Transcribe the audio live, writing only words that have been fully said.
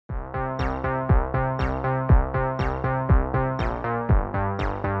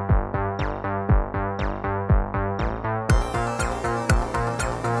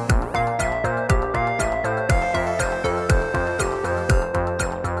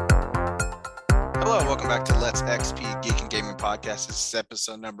back to Let's XP Geek and Gaming Podcast. This is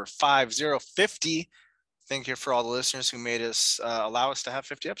episode number 5050. Thank you for all the listeners who made us allow us to have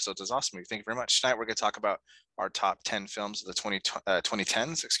 50 episodes. It's awesome. Thank you very much. Tonight we're going to talk about our top 10 films of the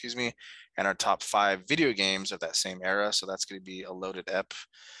 2010s, and our top 5 video games of that same era. So that's going to be a loaded ep.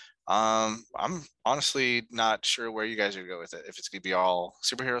 I'm honestly not sure where you guys are going to go with it. If it's going to be all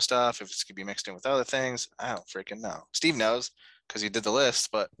superhero stuff, if it's going to be mixed in with other things, I don't freaking know. Steve knows because he did the list,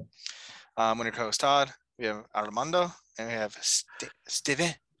 but I'm your co-host Todd. We have Armando and we have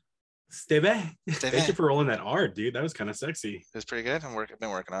Steven. Thank you for rolling that R, dude. That was kind of sexy. It was pretty good. I've been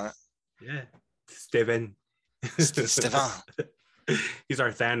working on it. Yeah. Steven. Steven. He's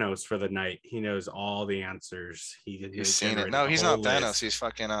our Thanos for the night. He knows all the answers. He's seen it. No, he's not Thanos. He's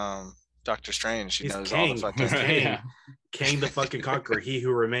fucking Doctor Strange. He knows Kang. all the fucking Kang the fucking conqueror. He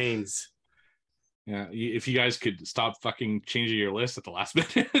who remains. Yeah. If you guys could stop fucking changing your list at the last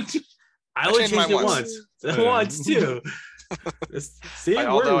minute. I only changed it once too. See,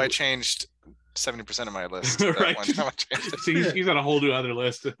 although I changed 70% of my list. Right. One time I changed it. So he's on a whole new other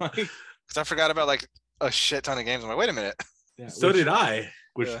list. Because I forgot about like a shit ton of games. I'm like, wait a minute. Yeah, so did I.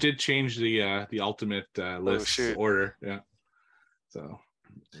 Which did change the ultimate list order. Yeah. So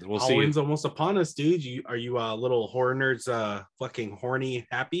we'll see. Halloween's almost upon us, dude. Are you little horror nerds fucking horny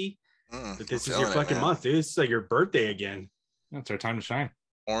happy? That this is your fucking month, dude. It's like your birthday again. That's our time to shine.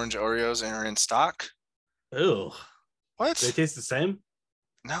 Orange Oreos are in stock. Ew. What? They taste the same?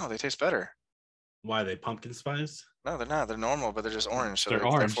 No, they taste better. Why? Are they pumpkin spice? No, they're not. They're normal, but they're just orange. So they're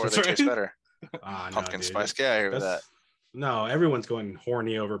orange. Therefore, they taste better. Pumpkin no, spice. Get out of here with that. No, everyone's going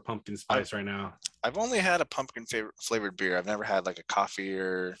horny over pumpkin spice right now. I've only had a pumpkin flavored beer. I've never had like a coffee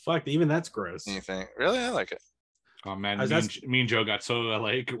or fuck. Even that's gross. Anything. Really? I like it. Oh man, me and Joe got so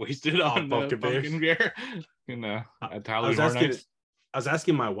like wasted on pumpkin beer. At Halloween Horror Nights. I was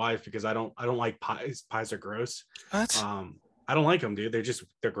asking my wife because I don't like pies. Pies are gross. What? I don't like them, dude.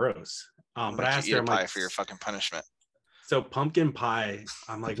 They're gross. But I asked her, I'm pie like, for your fucking punishment. So pumpkin pie,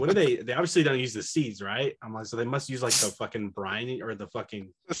 I'm like, what do they? They obviously don't use the seeds, right? I'm like, so they must use like the fucking brine or the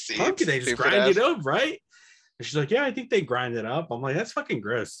fucking pumpkin. They just grind it up, right? And she's like, yeah, I think they grind it up. I'm like, that's fucking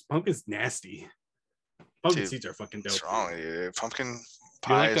gross. Pumpkin's nasty. Pumpkin seeds are fucking dope. What's wrong with you? Pumpkin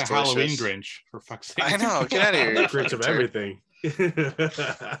pie like is the delicious. Halloween Grinch, for fuck's sake. I know. Get out of here. Grinch of everything.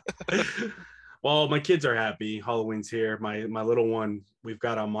 Well, my kids are happy. Halloween's here. My little one, we've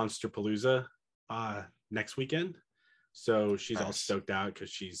got a Monster Palooza next weekend, so she's all stoked out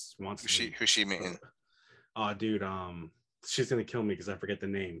because wants. Who's she meeting? Dude, she's gonna kill me because I forget the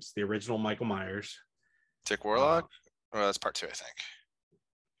names. The original Michael Myers, Dick Warlock. Well, that's part 2, I think.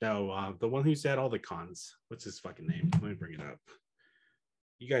 No, the one who's at all the cons. What's his fucking name? Let me bring it up.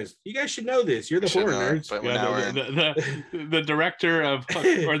 You guys should know this. You're the horror nerds. The director of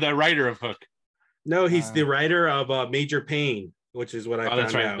Hook, or the writer of Hook. No, he's the writer of Major Pain, which is what I found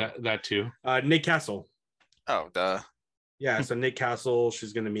that's right. out. That too. Nick Castle. Oh, duh. Yeah, so Nick Castle,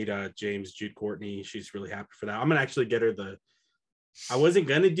 she's gonna meet James Jude Courtney. She's really happy for that. I'm gonna actually get her I wasn't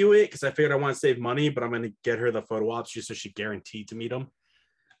gonna do it because I figured I want to save money, but I'm gonna get her the photo ops just so she's guaranteed to meet him.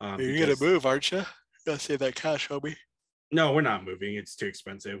 You're gonna move, aren't you? You gotta save that cash, homie. No, we're not moving. It's too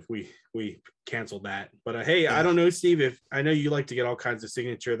expensive. We canceled that. But hey, I don't know, Steve. If I know you like to get all kinds of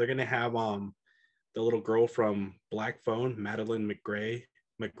signature, they're gonna have the little girl from Black Phone, Madeline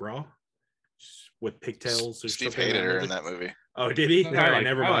McGraw, with pigtails. Steve hated her in that movie. Oh, did he? No,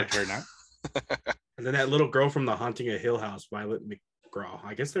 never mind. her now. And then that little girl from The Haunting of Hill House, Violet McGraw.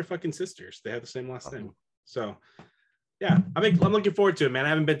 I guess they're fucking sisters. They have the same last name. So. Yeah, I'm looking forward to it, man. I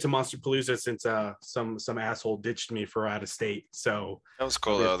haven't been to Monster Palooza since some asshole ditched me for out of state. So that was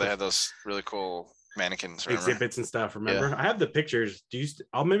cool though. They had those really cool mannequins, exhibits and stuff. Remember? Yeah. I have the pictures.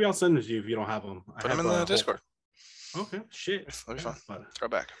 Maybe I'll send them to you if you don't have them. Put them in the Discord. Okay, shit. That'll be fun. Throw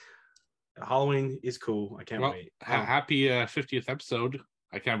back. Halloween is cool. I can't wait. Happy 50th episode.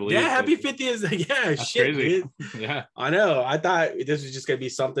 I can't believe it. Yeah, happy 50th. Yeah, that's shit, crazy. Dude. Yeah. I know. I thought this was just gonna be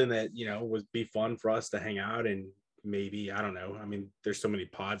something that would be fun for us to hang out and. Maybe, I don't know. I mean, there's so many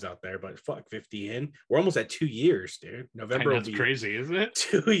pods out there, but fuck, 50 in. We're almost at 2 years, dude. November will be crazy, isn't it?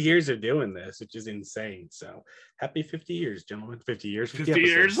 2 years of doing this, which is insane. So happy 50 years, gentlemen. 50 years. 50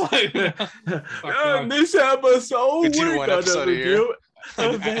 years. On this episode, we're gonna review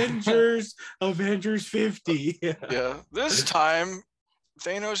Avengers 50. Yeah. This time,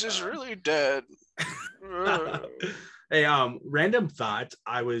 Thanos is really dead. Hey, random thought.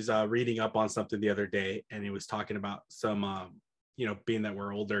 I was reading up on something the other day, and it was talking about some, being that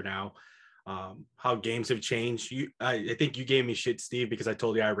we're older now, how games have changed. I think you gave me shit, Steve, because I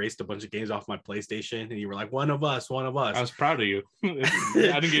told you I erased a bunch of games off my PlayStation, and you were like, one of us. I was proud of you. I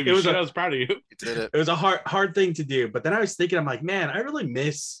didn't give you shit. I was proud of you. You did it. It was a hard thing to do, but then I was thinking, I'm like, man, I really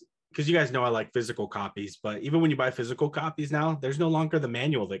miss, because you guys know I like physical copies, but even when you buy physical copies now, there's no longer the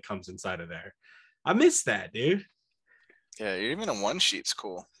manual that comes inside of there. I miss that, dude. Yeah, even a one sheet's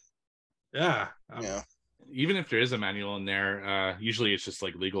cool. Yeah. Yeah. Even if there is a manual in there, usually it's just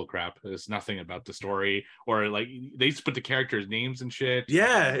like legal crap. There's nothing about the story, or like they just put the characters' names and shit.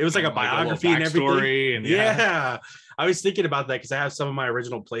 Yeah, it was like a biography and everything. And yeah, I was thinking about that because I have some of my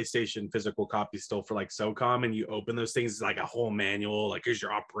original PlayStation physical copies still for like SOCOM, and you open those things, it's like a whole manual. Like, here's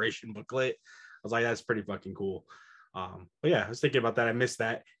your operation booklet. I was like, that's pretty fucking cool. But yeah, I was thinking about that. I missed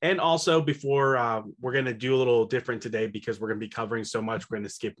that. And also, before we're going to do a little different today because we're going to be covering so much, we're going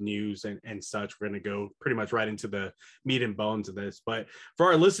to skip news and such. We're going to go pretty much right into the meat and bones of this. But for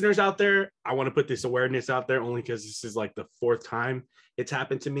our listeners out there, I want to put this awareness out there only because this is like the 4th time it's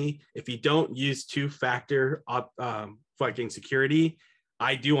happened to me. If you don't use 2-factor fucking security,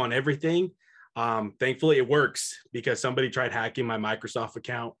 I do on everything. Thankfully, it works because somebody tried hacking my Microsoft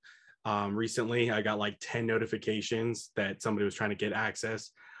account. Recently I got like 10 notifications that somebody was trying to get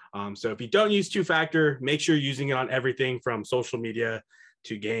access. So if you don't use 2-factor, make sure you're using it on everything from social media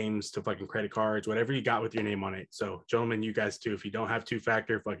to games to fucking credit cards, whatever you got with your name on it. So gentlemen, you guys too, if you don't have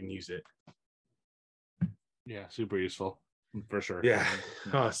 2-factor, fucking use it. Yeah, super useful for sure. Yeah.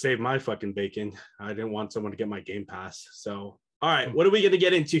 Save my fucking bacon. I didn't want someone to get my Game Pass. So all right, what are we going to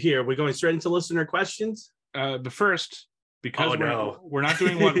get into here? We're going straight into listener questions. The first, because we're not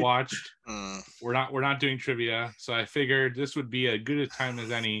doing what watched. We're not doing trivia, so I figured this would be a good a time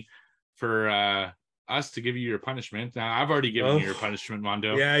as any for us to give you your punishment. Now I've already given you your punishment,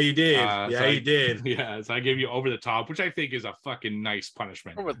 Mondo. Yeah, you did. You did. Yeah, so I gave you over the top, which I think is a fucking nice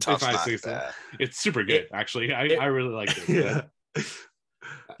punishment. Over the top's not bad. It's super good, actually. I really like it. Yeah.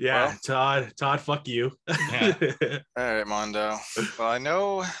 Yeah, well, Todd, fuck you. Yeah. All right, Mondo. Well, I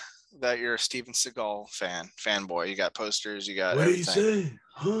know that you're a Steven Seagal fanboy. You got posters, you got everything.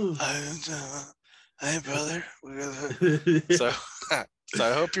 What do you say? Huh? Hey, brother. so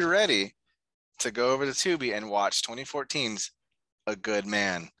I hope you're ready to go over to Tubi and watch 2014's A Good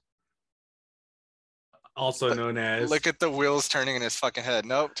Man. Also known as... Look at the wheels turning in his fucking head.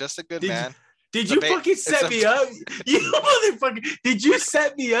 Nope, just A Good Man. Did you fucking set me up? You motherfucker. Did you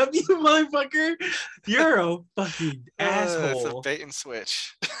set me up, you motherfucker? You're a fucking asshole. It's a bait and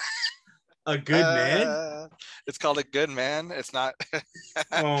switch. A Good Man? It's called A Good Man. It's not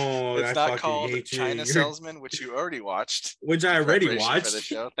it's not called China Salesman, which you already watched. Which I already watched. For the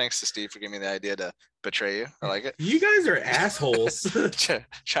show. Thanks to Steve for giving me the idea to betray you. I like it. You guys are assholes.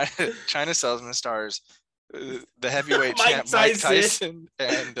 China Salesman stars the heavyweight champ Mike Tyson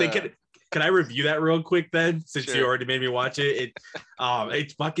and Can I review that real quick then? Since sure. You already made me watch it.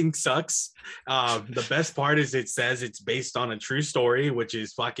 It fucking sucks. The best part is it says it's based on a true story, which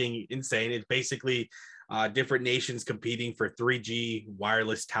is fucking insane. It's basically different nations competing for 3G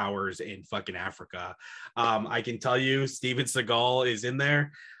wireless towers in fucking Africa. I can tell you Steven Seagal is in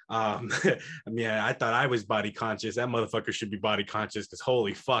there. I mean, I thought I was body conscious. That motherfucker should be body conscious because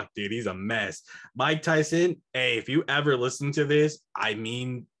holy fuck, dude, he's a mess. Mike Tyson, hey, if you ever listen to this, I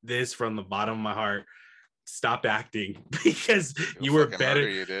mean this from the bottom of my heart. Stop acting because you were better.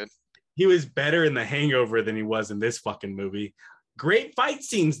 You did. He was better in The Hangover than he was in this fucking movie. Great fight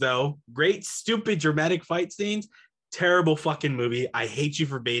scenes, though. Great, stupid, dramatic fight scenes. Terrible fucking movie. I hate you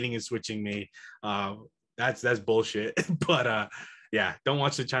for baiting and switching me. That's bullshit. But yeah, don't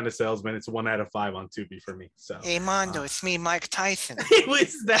watch The China Salesman. It's 1 out of 5 on Tubi for me. So hey Mondo, it's me, Mike Tyson. It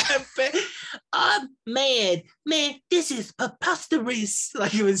was that bad. Man, this is preposterous.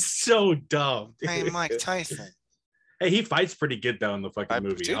 Like, it was so dumb. Dude. Hey, Mike Tyson. Hey, he fights pretty good though in the fucking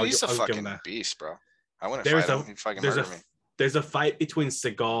movie. Dude, he's a fucking beast, bro. I wouldn't fight him. He'd fucking murder me. There's a fight between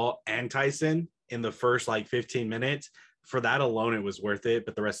Seagal and Tyson in the first like 15 minutes. For that alone, it was worth it,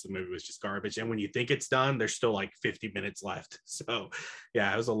 but the rest of the movie was just garbage. And when you think it's done, there's still like 50 minutes left. So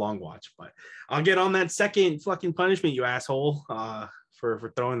yeah, it was a long watch, but I'll get on that second fucking punishment, you asshole,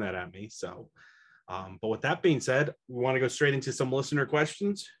 for throwing that at me. So, but with that being said, we want to go straight into some listener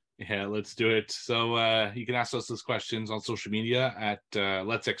questions. Yeah, let's do it. So you can ask us those questions on social media at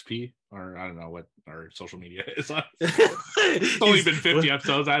Let's XP, or I don't know what our social media is. It's only been 50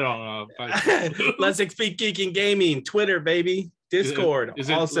 episodes. I don't know. Let's XP Geek and Gaming, Twitter, baby, Discord. Is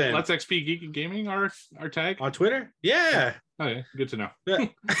it Let's XP Geek and Gaming our tag on Twitter? Yeah. Okay, good to know.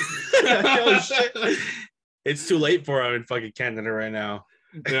 Oh, shit. It's too late for him in fucking Canada right now.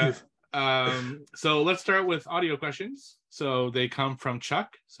 Yeah. So let's start with audio questions. So they come from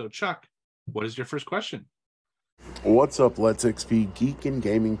Chuck. So Chuck, what is your first question? What's up, Let's XP Geek and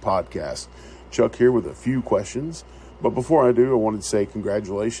Gaming Podcast? Chuck here with a few questions. But before I do, I wanted to say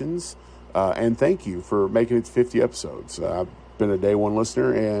congratulations and thank you for making it to 50 episodes. I've been a day one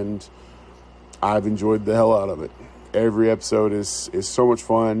listener, and I've enjoyed the hell out of it. Every episode is so much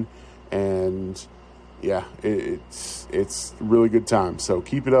fun, and yeah, it's a really good time. So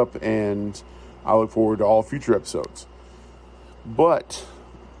keep it up, and I look forward to all future episodes. But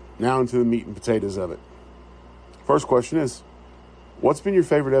now into the meat and potatoes of it. First question is, what's been your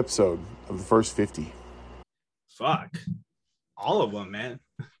favorite episode of the first 50? Fuck. All of them, man.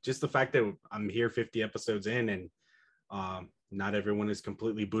 Just the fact that I'm here 50 episodes in, and not everyone has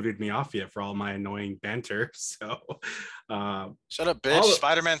completely booted me off yet for all my annoying banter. So shut up, bitch.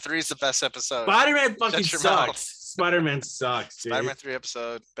 Spider-Man 3 is the best episode. Spider-Man fucking sucks. Spider-Man sucks, dude. Spider-Man 3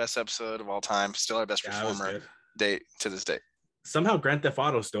 episode, best episode of all time. Still our best performer date to this day. Somehow Grand Theft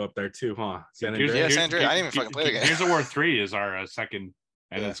Auto's still up there too, huh? San Andreas. I didn't even fucking play the game. Gears of War 3 is our second,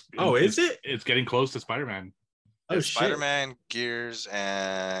 and is it? It's getting close to Spider-Man. Oh, Spider-Man, Gears,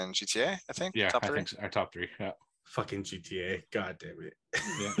 and GTA, I think. Yeah, I think so. Our top 3. Yeah. Fucking GTA. God damn it.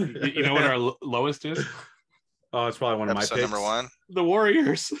 Yeah. You know what our lowest is? Oh, it's probably one of my picks. Number 1. The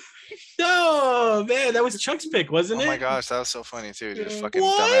Warriors. No, man, that was Chuck's pick, wasn't it? Oh my gosh, that was so funny too. Just fucking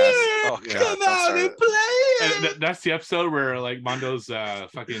dumbass. Oh god, come out and play. And that's the episode where like Mondo's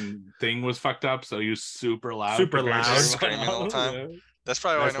fucking thing was fucked up, so he was super loud, screaming all the time. Yeah. That's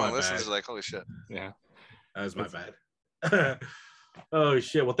probably why no one listens. Is like, holy shit. Yeah, that was my bad. Oh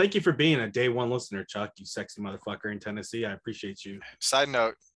shit. Well, thank you for being a day one listener, Chuck, you sexy motherfucker in Tennessee. I appreciate you. Side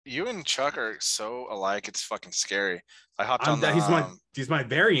note, you and Chuck are so alike, it's fucking scary. I hopped on he's my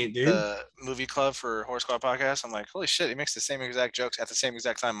variant, dude. The movie club for Horror Squad podcast. I'm like, holy shit, he makes the same exact jokes at the same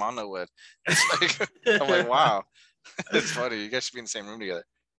exact time Mondo would. It's like, I'm like, wow. It's funny. You guys should be in the same room together.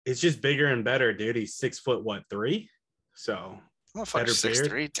 It's just bigger and better, dude. He's 6'3". So better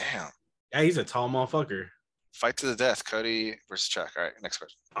 6'3". Damn. Yeah, he's a tall motherfucker. Fight to the death, Cody versus Chuck. All right, next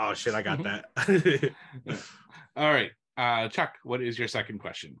question. Oh shit, I got that. All right. Chuck, what is your second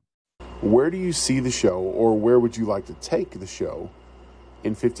question? Where do you see the show, or where would you like to take the show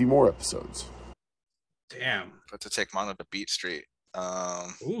in 50 more episodes? Damn. But to take Mono to Beat Street.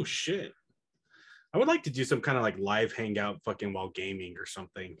 Oh shit. I would like to do some kind of like live hangout fucking while gaming or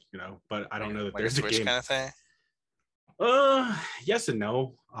something, you know, but I don't know that there's a Twitch game kind of thing. Yes and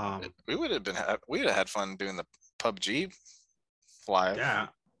no. We would have had fun doing the PUBG live. Yeah.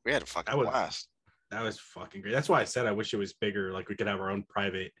 We had a fucking blast. That was fucking great. That's why I said I wish it was bigger. Like we could have our own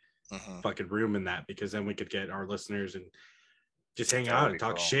private fucking room in that, because then we could get our listeners and just hang out and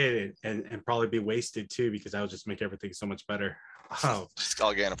talk shit and probably be wasted too, because that would just make everything so much better. Oh, just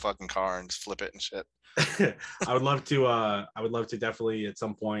all get in a fucking car and just flip it and shit. I would love to definitely at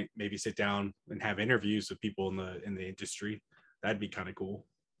some point maybe sit down and have interviews with people in the industry. That'd be kind of cool.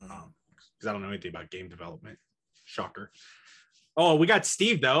 Because I don't know anything about game development. Shocker. Oh, we got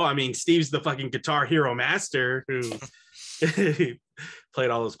Steve though. I mean, Steve's the fucking Guitar Hero master who played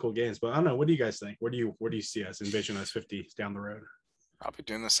all those cool games. But I don't know. What do you guys think? Where do you see us, envision us 50 down the road? Probably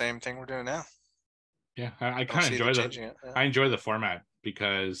doing the same thing we're doing now. Yeah, I kind of enjoy I enjoy the format,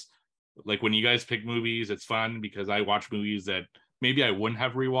 because like when you guys pick movies, it's fun because I watch movies that maybe I wouldn't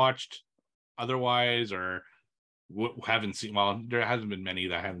have rewatched otherwise, or haven't seen. Well, there hasn't been many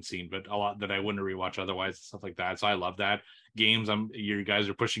that I haven't seen, but a lot that I wouldn't rewatch otherwise, stuff like that. So I love that. Games, you guys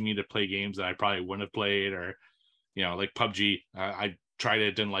are pushing me to play games that I probably wouldn't have played, or you know, like PUBG. I tried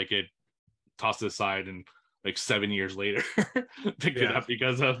it, didn't like it, tossed it aside, and like 7 years later picked it up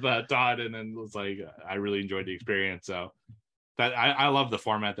because of Todd, and then was like, I really enjoyed the experience. So that I love the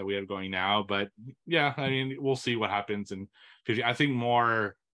format that we have going now. But yeah, I mean, we'll see what happens. And I think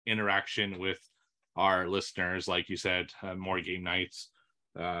more interaction with our listeners, like you said, more game nights,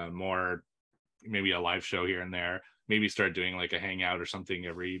 more maybe a live show here and there, maybe start doing like a hangout or something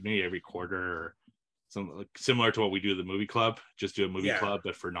every quarter, or some like, similar to what we do at the movie club, just do a movie club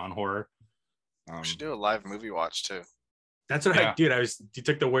but for non-horror. We should do a live movie watch too. That's what I dude. You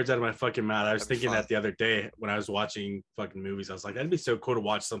took the words out of my fucking mouth. I was thinking that the other day when I was watching fucking movies. I was like, that'd be so cool to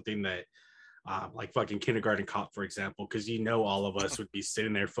watch something that like fucking Kindergarten Cop, for example, because you know all of us would be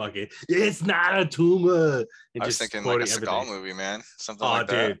sitting there fucking, it's not a tumor. I was thinking like a Seagal movie, man. Something like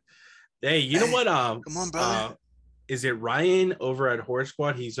that. Dude. Hey, you know what? Come on, brother. Is it Ryan over at Horror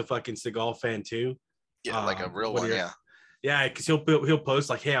Squad? He's a fucking Seagal fan too. Yeah, like a real one, yeah. Yeah, because he'll post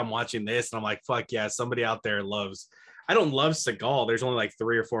like, hey, I'm watching this, and I'm like, fuck yeah, somebody out there loves. I don't love Seagal. There's only like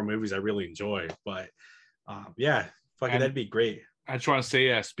 3 or 4 movies I really enjoy, but yeah, fucking that'd be great. I just want to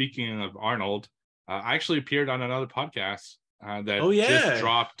say, speaking of Arnold, I actually appeared on another podcast that just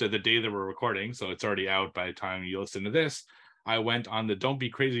dropped the day that we're recording, so it's already out by the time you listen to this. I went on the Don't Be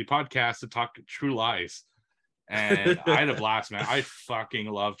Crazy podcast to talk True Lies, and I had a blast, man. I fucking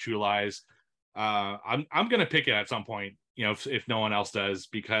love True Lies. I'm gonna pick it at some point, if no one else does,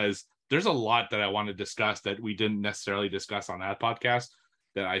 because there's a lot that I want to discuss that we didn't necessarily discuss on that podcast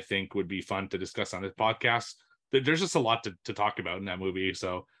that I think would be fun to discuss on this podcast. There's just a lot to talk about in that movie,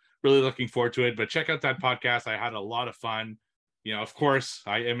 so really looking forward to it. But check out that podcast. I had a lot of fun. Of course,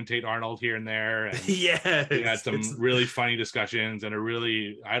 I imitate Arnold here and there. And we had some really funny discussions, and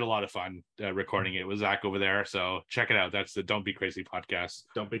I had a lot of fun recording it with Zach over there. So check it out. That's the Don't Be Crazy podcast.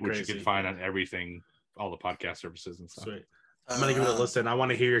 Don't Be Crazy. Which you can find on everything, all the podcast services and stuff. Sweet. I'm going to give it a listen. I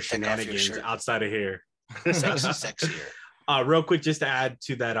want to hear your shenanigans outside of here. Sexier. Real quick, just to add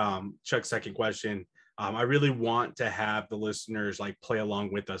to that, Chuck's second question. I really want to have the listeners play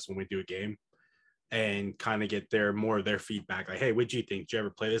along with us when we do a game, and kind of get more of their feedback. Like, hey, what'd you think? Did you ever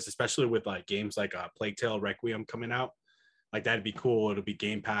play this? Especially with games like Plague Tale Requiem coming out. That'd be cool. It'll be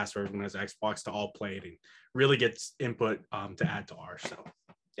Game Pass for everyone who has Xbox to all play it and really gets input to add to ours. So,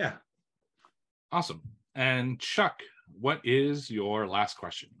 yeah. Awesome. And Chuck, what is your last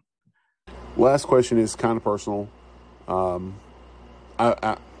question? Last question is kind of personal.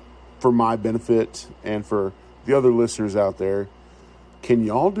 I for my benefit and for the other listeners out there, can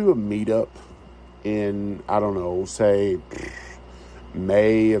y'all do a meetup in, I don't know, say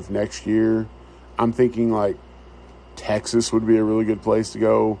May of next year? I'm thinking Texas would be a really good place to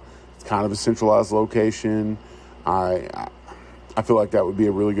go. It's kind of a centralized location. I feel like that would be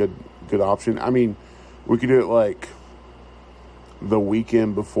a really good option. I mean, we could do it the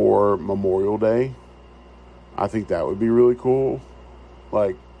weekend before Memorial Day. I think that would be really cool.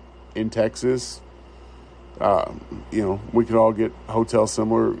 In Texas, we could all get hotels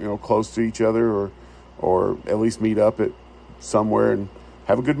similar, close to each other, or at least meet up at somewhere and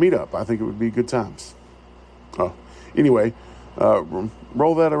have a good meetup. I think it would be good times. Anyway,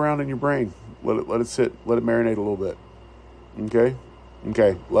 roll that around in your brain. Let it sit. Let it marinate a little bit. Okay.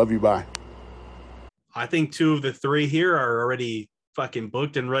 Love you. Bye. I think 2 of the 3 here are already fucking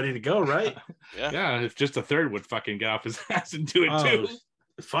booked and ready to go, right? Yeah. If just a third would fucking get off his ass and do it too.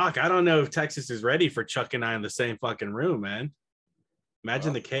 Fuck, I don't know if Texas is ready for Chuck and I in the same fucking room, man.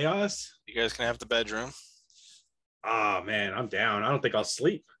 Imagine the chaos. You guys can have the bedroom. Oh man, I'm down. I don't think I'll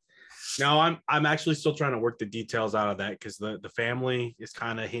sleep. No, I'm actually still trying to work the details out of that, because the family is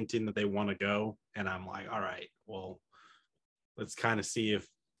kind of hinting that they want to go, and I'm like, all right, well, let's kind of see if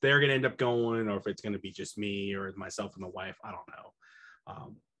they're gonna end up going or if it's gonna be just me or myself and the wife. I don't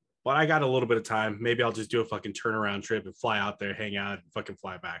know. But I got a little bit of time. Maybe I'll just do a fucking turnaround trip and fly out there, hang out, and fucking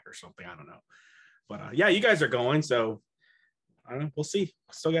fly back or something. I don't know. But yeah, you guys are going, so I don't know. We'll see.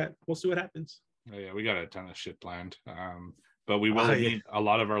 We'll see what happens. Oh, yeah, we got a ton of shit planned. But we will need a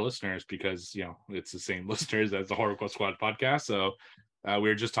lot of our listeners, because it's the same listeners as the Horror Quote Squad podcast. So we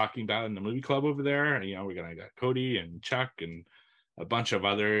were just talking about in the movie club over there. We're gonna got Cody and Chuck and a bunch of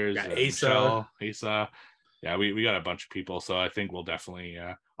others. Asa. Yeah, we got a bunch of people, so I think we'll definitely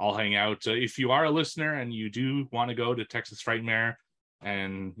all hang out. If you are a listener and you do want to go to Texas Frightmare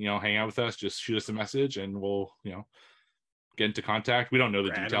and hang out with us, just shoot us a message and we'll get into contact. We don't know the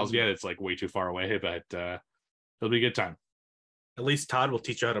details yet; it's way too far away, but it'll be a good time. At least Todd will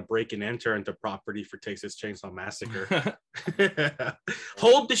teach you how to break and enter into property for Texas Chainsaw Massacre.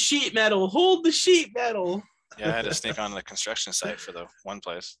 Hold the sheet metal. Hold the sheet metal. Yeah, I had to sneak on the construction site for the one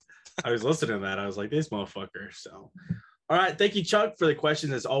place. I was listening to that. I was like, this motherfucker. So, all right. Thank you, Chuck, for the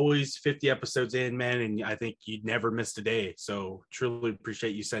questions. As always, 50 episodes in, man. And I think you never missed a day. So truly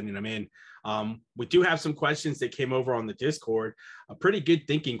appreciate you sending them in. We do have some questions that came over on the Discord. A pretty good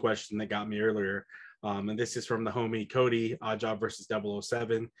thinking question that got me earlier. And this is from the homie Cody, Oddjob versus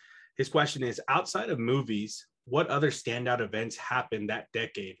 007. His question is, outside of movies, what other standout events happened that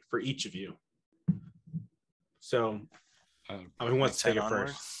decade for each of you? So, who wants to take it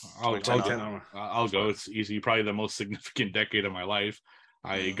first? I'll go. It's easy. Probably the most significant decade of my life.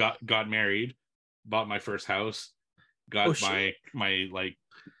 I got married, bought my first house, got my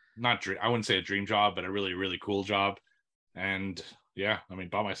I wouldn't say a dream job, but a really, really cool job. And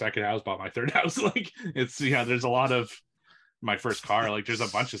bought my second house, bought my third house. There's a lot of my first car. There's a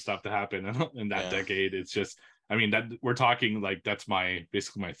bunch of stuff that happened in that decade. It's just, that we're talking that's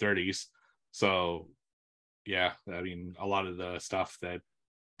basically my 30s. So yeah, a lot of the stuff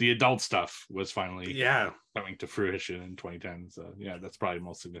the adult stuff was finally coming to fruition in 2010. So yeah, that's probably the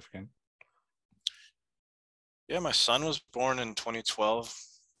most significant. Yeah, my son was born in 2012.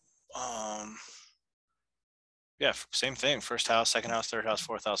 Yeah, same thing. First house, second house, third house,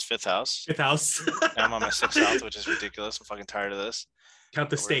 fourth house, fifth house. Fifth house. Now I'm on my sixth house, which is ridiculous. I'm fucking tired of this.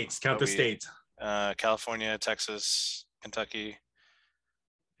 Count the states. Count the states. California, Texas, Kentucky.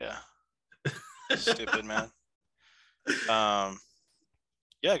 Yeah. Stupid, man.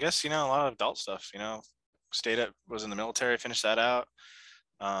 Yeah, I guess, a lot of adult stuff, was in the military, finished that out.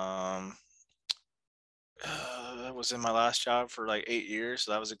 I was in my last job for like 8 years.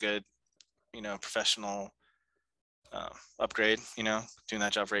 So that was a good, professional upgrade, doing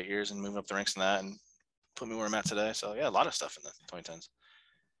that job for 8 years and moving up the ranks in that and put me where I'm at today. So yeah, a lot of stuff in the 2010s.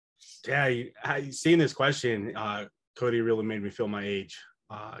 Yeah, you seen this question, Cody really made me feel my age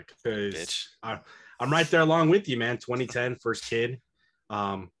because I'm right there along with you, man. 2010, first kid,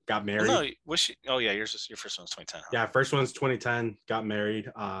 got married. Well, no, your first one was 2010. Huh? Yeah, first one's 2010, got married.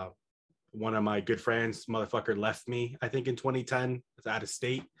 One of my good friends, motherfucker, left me, I think in 2010, was out of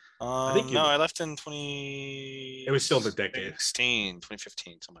state. I left in 20. It was still the decade.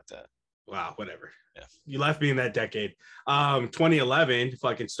 2015, something like that. Wow, whatever. Yeah. You left me in that decade. 2011,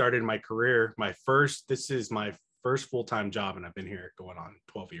 fucking started my career. This is my first full-time job, and I've been here going on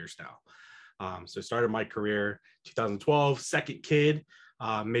 12 years now. So started my career 2012, second kid,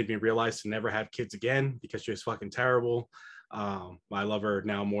 made me realize to never have kids again because she was fucking terrible. I love her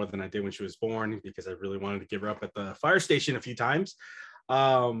now more than I did when she was born because I really wanted to give her up at the fire station a few times.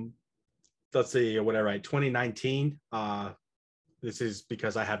 Let's see, whatever, right? 2019, this is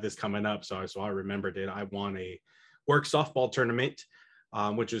because I have this coming up. So I remembered it. I won a work softball tournament,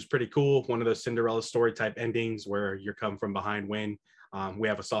 which was pretty cool. One of those Cinderella story type endings where you come from behind win. We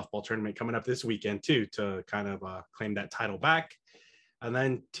have a softball tournament coming up this weekend too, to kind of claim that title back. And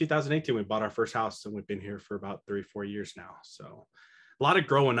then 2018, we bought our first house and we've been here for about 3-4 years now. So a lot of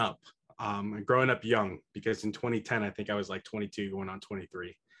growing up, young, because in 2010, I think I was like 22 going on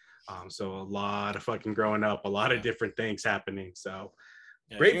 23. So a lot of fucking growing up, a lot of different things happening. So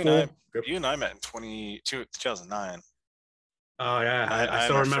grateful. You and I met in 2009. Oh yeah. I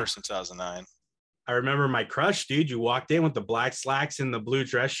still remember first in 2009. I remember my crush, dude. You walked in with the black slacks and the blue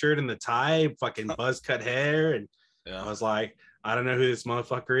dress shirt and the tie, fucking buzz cut hair. And I was like, I don't know who this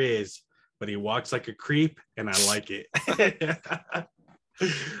motherfucker is, but he walks like a creep and I like it.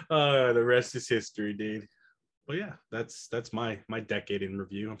 The rest is history, dude. But yeah, that's my decade in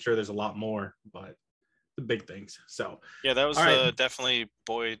review. I'm sure there's a lot more, but the big things. So yeah, that was definitely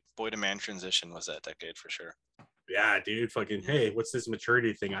boy to man transition was that decade for sure. Yeah, dude, fucking, hey, what's this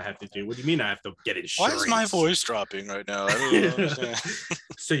maturity thing I have to do? What do you mean I have to get insurance? Why is my voice dropping right now? I don't understand.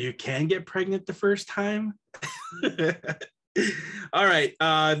 So you can get pregnant the first time? All right.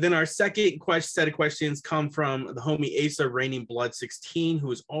 Then our second set of questions come from the homie Asa Raining Blood 16, who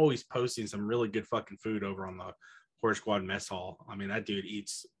is always posting some really good fucking food over on the Horror Squad mess hall. I mean, that dude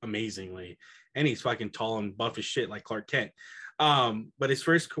eats amazingly, and he's fucking tall and buff as shit like Clark Kent. But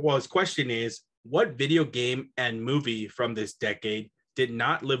his question is, what video game and movie from this decade did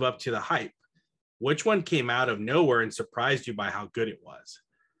not live up to the hype? Which one came out of nowhere and surprised you by how good it was?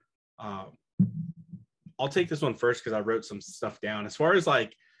 I'll take this one first because I wrote some stuff down. As far as I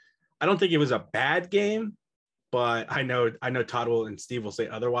don't think it was a bad game, but I know Todd and Steve will say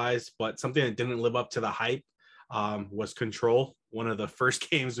otherwise, but something that didn't live up to the hype was Control, one of the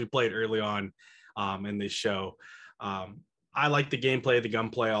first games we played early on in this show. I like the gameplay, the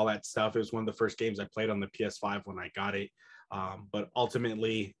gunplay, all that stuff. It was one of the first games I played on the PS5 when I got it. But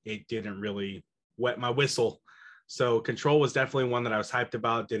ultimately, it didn't really wet my whistle. So Control was definitely one that I was hyped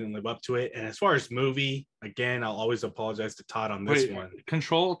about, didn't live up to it. And as far as movie, again, I'll always apologize to Todd on this one.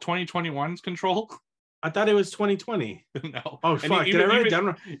 Control, 2021's Control? I thought it was 2020. No. Oh, fuck. Did I write it down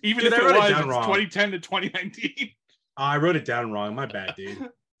wrong? Even if it was, it's 2010 to 2019. I wrote it down wrong. My bad, dude.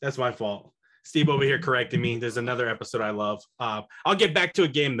 That's my fault. Steve over here correcting me. There's another episode I love. I'll get back to a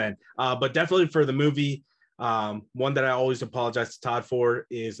game then. But definitely for the movie, one that I always apologize to Todd for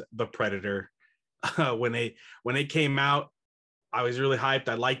is The Predator. When they came out, I was really hyped.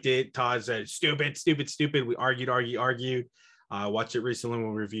 I liked it. Todd said, stupid. We argued. Watched it recently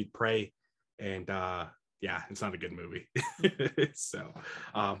when we reviewed Prey. And yeah, it's not a good movie. So,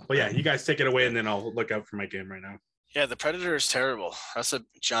 but yeah, you guys take it away and then I'll look out for my game right now. Yeah, The Predator is terrible. That's a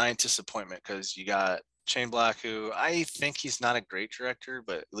giant disappointment because you got Shane Black, who I think he's not a great director,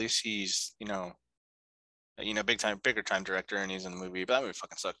 but at least he's, bigger time director, and he's in the movie. But that movie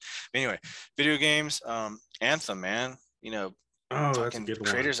fucking sucked. But anyway, video games, Anthem, man. That's a good one.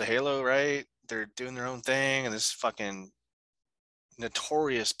 Creators of Halo, right? They're doing their own thing, and this fucking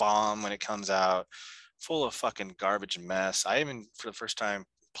notorious bomb when it comes out, full of fucking garbage and mess. I even, for the first time,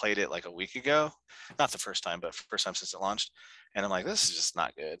 played it like a week ago. Not the first time, but first time since it launched. And I'm like, this is just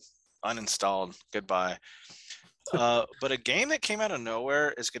not good. Uninstalled. Goodbye. But a game that came out of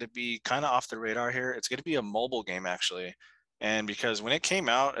nowhere is going to be kind of off the radar here. It's going to be a mobile game, actually. And because when it came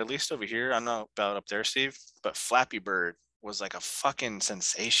out, at least over here, I'm not about up there, Steve, but Flappy Bird was like a fucking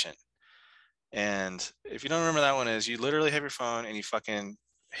sensation. And if you don't remember that one is, you literally have your phone and you fucking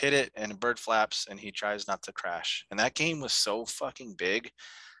hit it and a bird flaps and he tries not to crash. And that game was so fucking big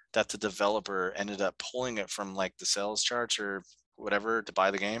that the developer ended up pulling it from like the sales charts or whatever to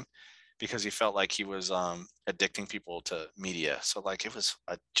buy the game because he felt like he was addicting people to media. So like it was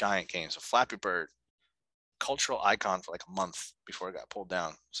a giant game. So Flappy Bird, cultural icon for like a month before it got pulled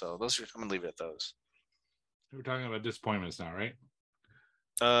down. So those are, I'm gonna leave it at those. We're talking about disappointments now, right?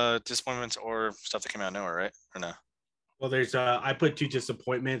 Disappointments or stuff that came out of nowhere, right? Or no? Well, there's I put 2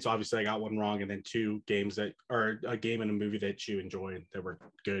 disappointments. Obviously, I got one wrong, and then 2 games that are a game and a movie that you enjoyed that were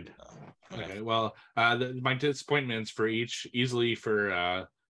good. Okay. Well, my disappointments for easily for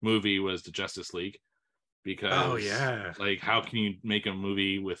movie was the Justice League, because like how can you make a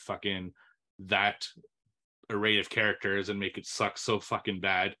movie with fucking that array of characters and make it suck so fucking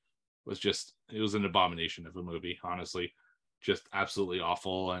bad? It was an abomination of a movie, honestly. Just absolutely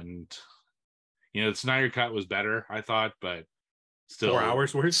awful. And the Snyder Cut was better, I thought, but still 4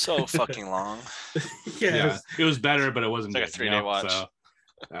 hours worth. So fucking long. Yeah, it was better, but it wasn't like good, a 3-day watch.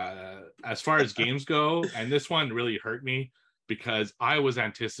 So, as far as games go, and this one really hurt me because I was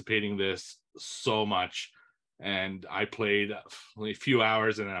anticipating this so much, and I played only a few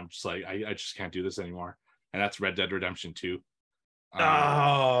hours, and then I'm just like, I just can't do this anymore. And that's Red Dead Redemption 2. Come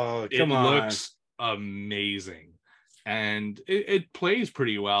on! It looks amazing, and it plays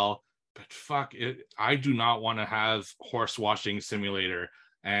pretty well. But fuck it, I do not want to have horse washing simulator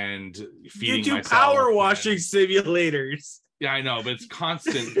and feeding you do myself power washing simulators. Yeah, I know, but it's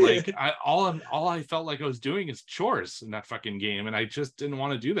constant. Like all I felt like I was doing is chores in that fucking game, and I just didn't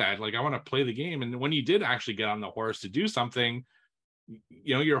want to do that. Like I want to play the game, and when you did actually get on the horse to do something,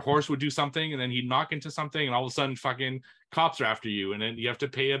 your horse would do something, and then he'd knock into something, and all of a sudden, fucking cops are after you, and then you have to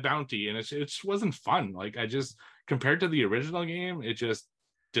pay a bounty, and it just wasn't fun. Like compared to the original game, it just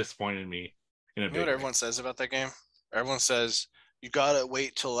disappointed me. You know what everyone says about that game? Everyone says you gotta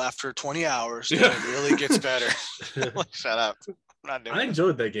wait till after 20 hours till it really gets better. Like, shut up. I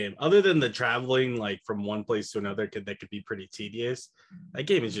enjoyed that game. Other than the traveling like from one place to another that could be pretty tedious. That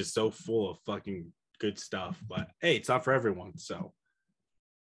game is just so full of fucking good stuff. But hey, it's not for everyone. So,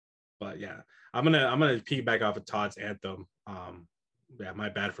 but yeah, I'm gonna piggyback off of Todd's Anthem. Yeah, my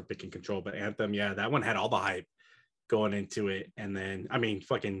bad for picking Control, but Anthem, yeah, that one had all the hype going into it. And then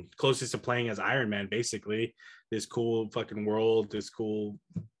fucking closest to playing as Iron Man, basically, this cool fucking world, this cool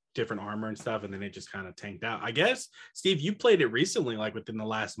different armor and stuff, and then it just kind of tanked out. I guess, Steve, you played it recently, like within the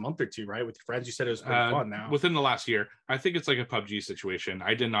last month or two, right? With your friends, you said it was pretty fun. Now within the last year, I think it's like a PUBG situation.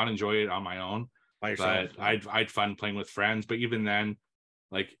 I did not enjoy it on my own, by yourself, but I'd fun playing with friends. But even then,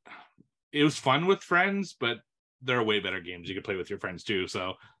 like, it was fun with friends, but there are way better games you could play with your friends too.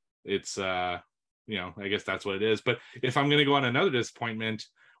 So it's I guess that's what it is. But if I'm going to go on another disappointment,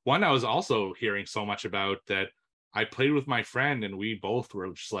 one I was also hearing so much about that I played with my friend, and we both were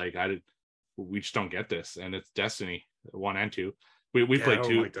just like, we just don't get this. And it's Destiny 1 and 2. We played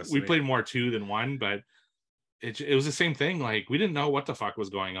 2. Like we played more 2 than 1, but it was the same thing. Like, we didn't know what the fuck was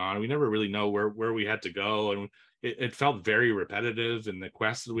going on. We never really know where we had to go. And it felt very repetitive in the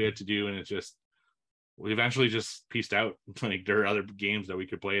quests that we had to do. And we eventually just pieced out. Like, there are other games that we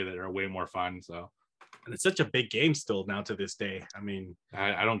could play that are way more fun. So, and it's such a big game still now to this day. I mean,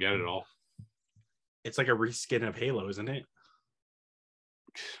 I don't get it at all. It's like a reskin of Halo, isn't it?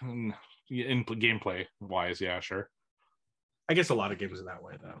 In gameplay wise, yeah, sure. I guess a lot of games are that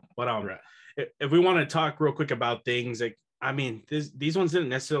way though. But if we want to talk real quick about things, like, I mean, these ones didn't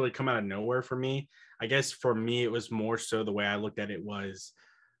necessarily come out of nowhere for me. I guess for me, it was more so the way I looked at it was,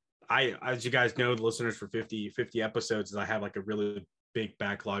 as you guys know, the listeners, for 50 episodes, I have like a really big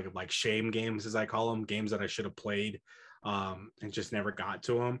backlog of like shame games, as I call them, games that I should have played and just never got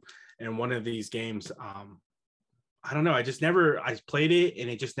to them. And one of these games, I don't know, I played it and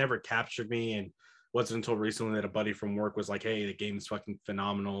it just never captured me. And wasn't until recently that a buddy from work was like, hey, the game's fucking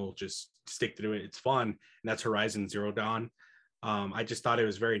phenomenal, just stick to it, it's fun. And that's Horizon Zero Dawn. I just thought it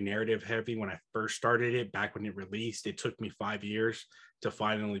was very narrative heavy when I first started it back when it released. It took me 5 years to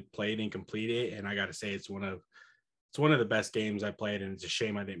finally play it and complete it. And I got to say, it's one of the best games I played, and it's a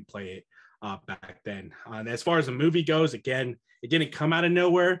shame I didn't play it back then. And as far as the movie goes, again, it didn't come out of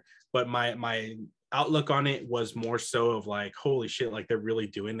nowhere, but my outlook on it was more so of like, holy shit, like they're really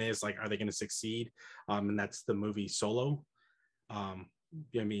doing this. Like, are they going to succeed? And that's the movie Solo. I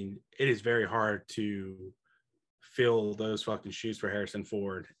mean, it is very hard to fill those fucking shoes for Harrison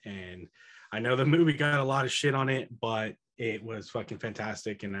Ford. And I know the movie got a lot of shit on it, but it was fucking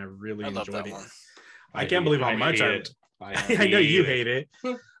fantastic, and I really enjoyed it. I can't believe how much I know you hate it,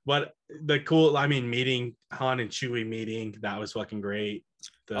 but meeting Han and Chewie meeting, that was fucking great.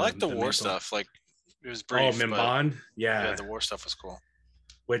 I like the war stuff. Like, it was brief. Mimban, yeah, the war stuff was cool.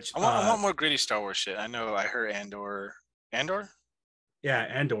 Which I want more gritty Star Wars shit. I know I heard Andor. Yeah,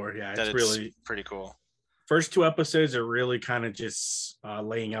 Andor. Yeah, it's really pretty cool. First 2 episodes are really kind of just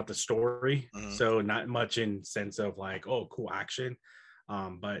laying out the story, so not much in sense of like, oh, cool action,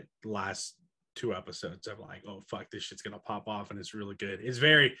 but the last 2 episodes I'm like, oh fuck, this shit's gonna pop off, and it's really good. It's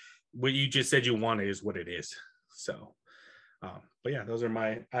very what you just said you wanted is what it is. So but yeah, those are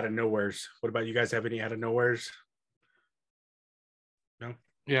my out of nowheres. What about you guys? Have any out of nowheres? No.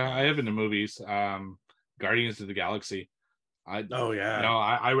 Yeah, I have in the movies. Guardians of the Galaxy. I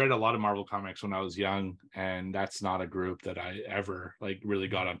read a lot of Marvel comics when I was young, and that's not a group that I ever like really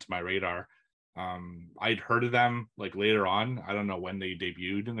got onto my radar. I'd heard of them like later on. I don't know when they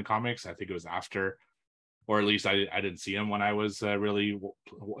debuted in the comics. I think it was after, or at least I didn't see them when I was really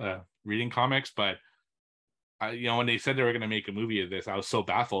reading comics. But when they said they were going to make a movie of this, I was so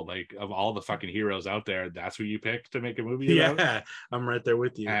baffled. Like, of all the fucking heroes out there, that's who you picked to make a movie about? Yeah, I'm right there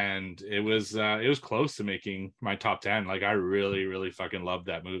with you. And it was close to making my top 10. Like, I really, really fucking loved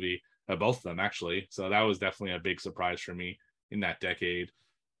that movie, both of them actually. So that was definitely a big surprise for me in that decade.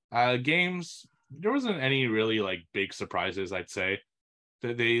 Games, there wasn't any really like big surprises. I'd say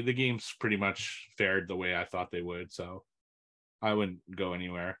the games pretty much fared the way I thought they would. So I wouldn't go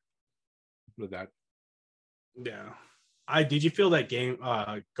anywhere with that. Yeah, did you feel that game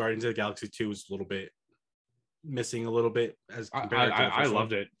Guardians of the Galaxy 2 was a little bit missing a little bit as compared to I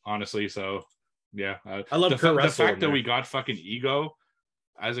loved it, honestly. So yeah, I love the fact that we got fucking Ego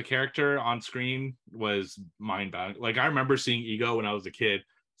as a character on screen was mind-boggling. Like, I remember seeing Ego when I was a kid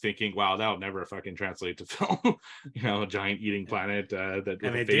thinking, wow, that'll never fucking translate to film. A giant eating planet that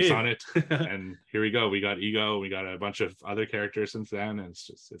with a face on it. And here we go, we got Ego, we got a bunch of other characters since then, and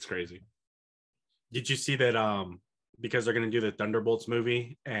it's crazy. Did you see that because they're going to do the Thunderbolts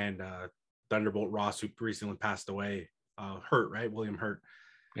movie, and Thunderbolt Ross, who recently passed away, Hurt, right? William Hurt.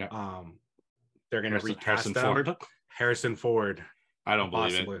 Yeah. They're going to recast Harrison Ford. I don't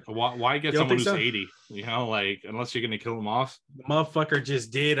believe it. Why get someone who's 80? Like, unless you're going to kill him off. The motherfucker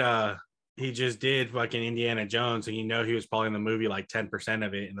just did fucking Indiana Jones, and he was probably in the movie like 10%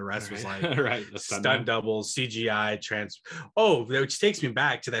 of it, and the rest was like right, stunt doubles, CGI which takes me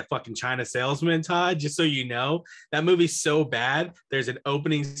back to that fucking China salesman, Todd. Just so you know, that movie's so bad. There's an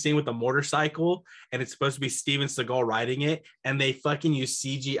opening scene with a motorcycle, and it's supposed to be Steven Seagal riding it, and they fucking use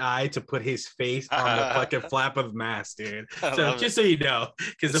CGI to put his face on the fucking flap of the mask, dude. So just so you know,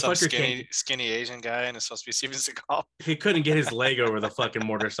 because the fucker skinny Asian guy, and it's supposed to be Steven Seagal. He couldn't get his leg over the fucking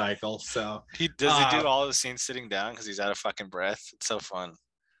motorcycle, so. He do all the scenes sitting down because he's out of fucking breath. It's so fun.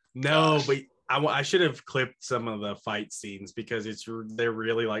 No, but I should have clipped some of the fight scenes because they're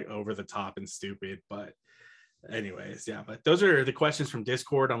really like over the top and stupid. But anyways, yeah. But those are the questions from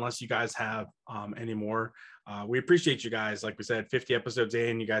Discord. Unless you guys have any more, we appreciate you guys. Like we said, 50 episodes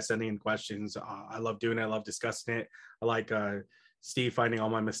in, you guys sending in questions. I love doing it. I love discussing it. I like Steve finding all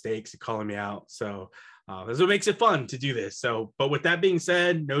my mistakes and calling me out. So. That's what makes it fun to do this. So, but with that being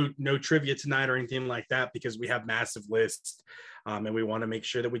said, no trivia tonight or anything like that, because we have massive lists, and we want to make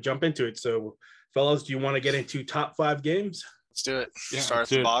sure that we jump into it. So, fellas, do you want to get into top 5 games? Let's do it. Yeah, start at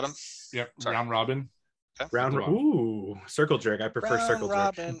the bottom. Yep. Round robin. Okay. Circle jerk. I prefer circle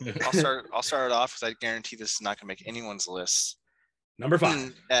robin. Jerk. I'll start it off because I guarantee this is not going to make anyone's list. Number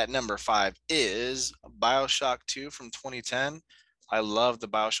 5. At number 5 is BioShock 2 from 2010. I love the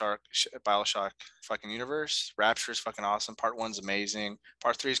BioShock fucking universe. Rapture is fucking awesome. Part 1's amazing.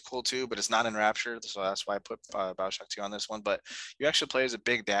 Part 3 is cool too, but it's not in Rapture, so that's why I put BioShock 2 on this one. But you actually play as a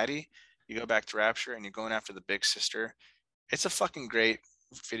big daddy. You go back to Rapture and you're going after the big sister. It's a fucking great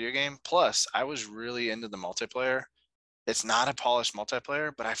video game. Plus, I was really into the multiplayer. It's not a polished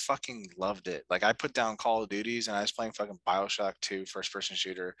multiplayer, but I fucking loved it. Like, I put down Call of Duties and I was playing fucking BioShock 2 first-person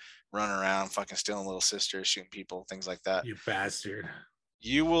shooter, running around, fucking stealing little sisters, shooting people, things like that. You bastard.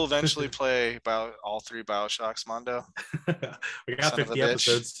 You will eventually play all 3 BioShocks, Mondo. We got 50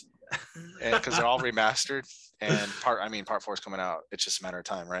 episodes. Because they're all remastered, and part 4 is coming out. It's just a matter of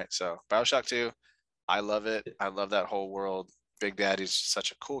time, right? So BioShock 2, I love it. I love that whole world. Big Daddy's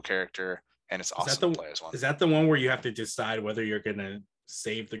such a cool character. And it's awesome to play as one. Is that the one where you have to decide whether you're gonna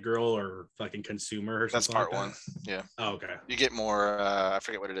save the girl or fucking consume her or something? That's part like 1. Yeah. Oh, okay. You get more. I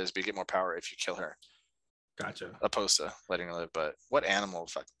forget what it is, but you get more power if you kill her. Gotcha. Opposed to letting her live, but what animal would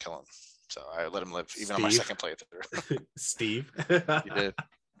fucking kill him? So I let him live, even on my second playthrough. Steve. You did.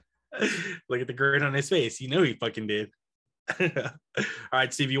 Look at the grin on his face. You know he fucking did. All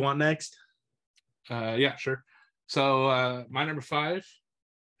right, Steve, you want next? Yeah, sure. So my number 5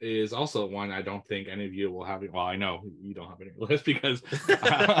 is also one I don't think any of you will have. Well, I know you don't have any list because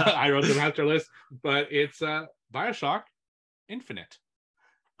I wrote the master list, but it's BioShock Infinite.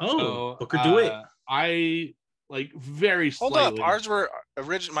 Oh, so, Booker, do it. I like very Hold slightly. up, ours were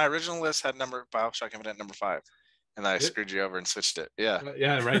my original list had BioShock Infinite number 5, and I screwed you over and switched it. Yeah,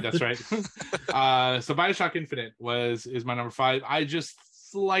 yeah, right. That's right. So BioShock Infinite is my number 5. I just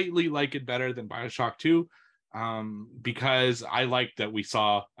slightly like it better than BioShock 2. Because I like that we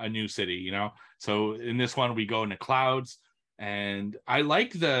saw a new city, you know. So in this one, we go into clouds, and I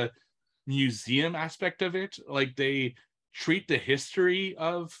like the museum aspect of it. Like they treat the history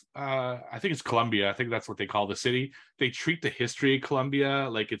of, I think it's Columbia. I think that's what they call the city. They treat the history of Columbia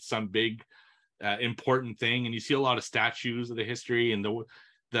like it's some big, important thing, and you see a lot of statues of the history and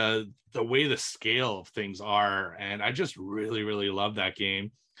the way the scale of things are. And I just really, really love that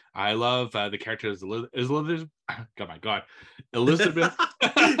game. I love the characters. Elizabeth. Oh my God, Elizabeth.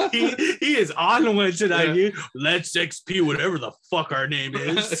 he is on one tonight. Yeah. Let's XP whatever the fuck our name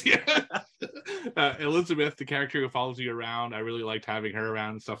is. Elizabeth, the character who follows you around. I really liked having her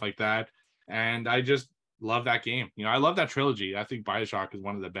around and stuff like that. And I just love that game. You know, I love that trilogy. I think BioShock is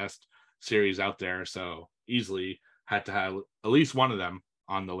one of the best series out there. So easily had to have at least one of them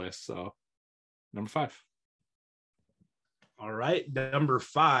on the list. So number 5. All right, number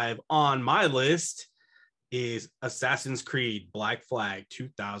 5 on my list is Assassin's Creed Black Flag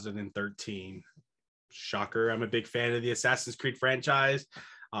 2013. Shocker, I'm a big fan of the Assassin's Creed franchise.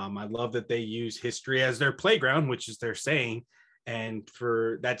 I love that they use history as their playground, which is their saying. And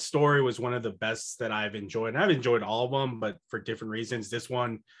for that story was one of the best that I've enjoyed. And I've enjoyed all of them, but for different reasons. This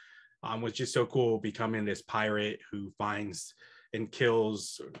one was just so cool, becoming this pirate who finds and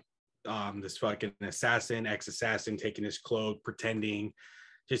kills this fucking ex-assassin, taking his cloak, pretending,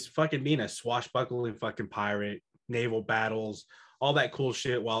 just fucking being a swashbuckling fucking pirate, naval battles, all that cool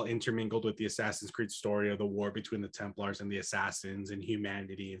shit, while intermingled with the Assassin's Creed story of the war between the Templars and the Assassins and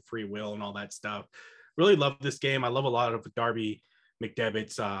humanity and free will and all that stuff. Really love this game. I love a lot of Darby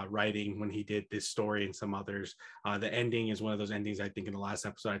McDevitt's writing when he did this story and some others. The ending is one of those endings I think in the last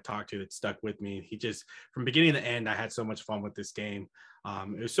episode I talked to that stuck with me. He just, from beginning to end, I had so much fun with this game.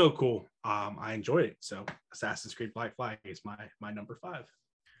 It was so cool. I enjoyed it. So Assassin's Creed Black Flag is my number 5.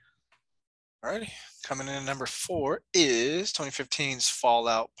 Alrighty, coming in at number 4 is 2015's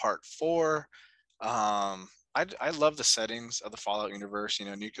Fallout Part 4. I love the settings of the Fallout universe. You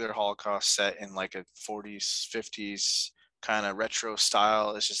know, nuclear holocaust set in like a 40s, 50s kind of retro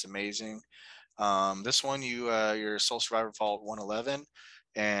style. It's just amazing. This one, you're a sole survivor of Vault 111,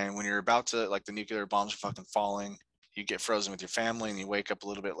 and when you're about to, like, the nuclear bombs are fucking falling, you get frozen with your family, and you wake up a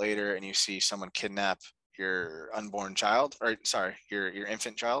little bit later and you see someone kidnap your unborn child, or sorry, your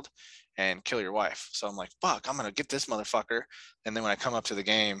infant child, and kill your wife. So I'm like, fuck, I'm gonna get this motherfucker. And then when I come up to the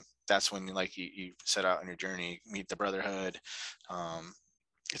game, that's when like you set out on your journey, meet the Brotherhood.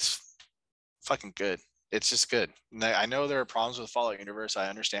 It's fucking good. It's just good. I know there are problems with Fallout universe. I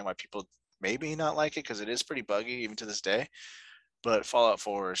understand why people maybe not like it, because it is pretty buggy even to this day. But Fallout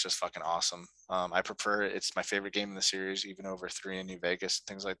 4 is just fucking awesome. I prefer it. It's my favorite game in the series, even over 3 in New Vegas and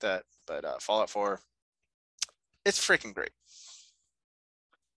things like that. But Fallout 4, it's freaking great.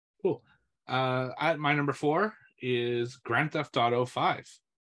 Cool. At my number 4 is Grand Theft Auto 5,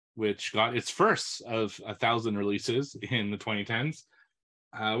 which got its first of 1,000 releases in the 2010s.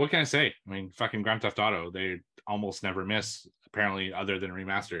 What can I say? I mean, fucking Grand Theft Auto, they almost never miss, apparently, other than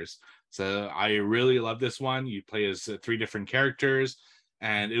remasters. So I really love this one. You play as 3 different characters,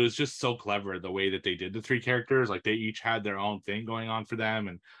 and it was just so clever the way that they did the 3 characters. Like, they each had their own thing going on for them,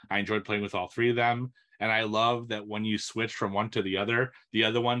 and I enjoyed playing with all 3 of them. And I love that when you switch from one to the other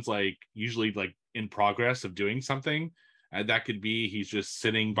one's like usually like in progress of doing something. And that could be he's just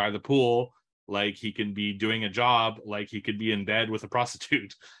sitting by the pool, like he can be doing a job, like he could be in bed with a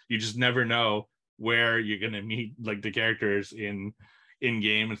prostitute. You just never know where you're gonna meet like the characters in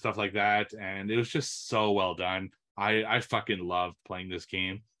game and stuff like that. And it was just so well done. I fucking loved playing this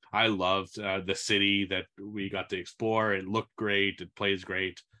game. I loved the city that we got to explore. It looked great. It plays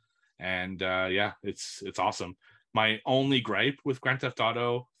great. And yeah, it's awesome. My only gripe with Grand Theft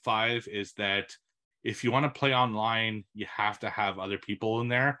Auto 5 is that if you want to play online, you have to have other people in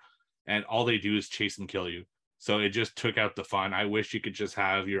there, and all they do is chase and kill you. So it just took out the fun. I wish you could just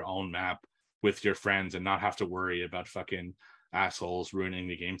have your own map with your friends and not have to worry about fucking assholes ruining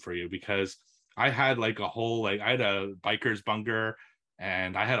the game for you. Because I had like a whole, like I had a biker's bunker,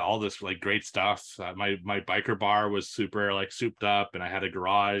 and I had all this like great stuff. My biker bar was super like souped up, and I had a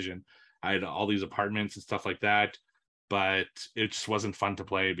garage, and I had all these apartments and stuff like that. But it just wasn't fun to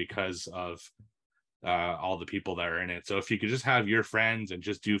play because of all the people that are in it. So if you could just have your friends and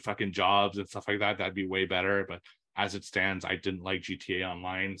just do fucking jobs and stuff like that, that'd be way better. But as it stands, I didn't like GTA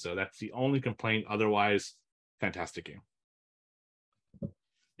Online, so that's the only complaint. Otherwise, fantastic game.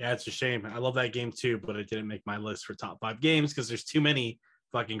 Yeah, it's a shame. I love that game too, but it didn't make my list for top 5 games because there's too many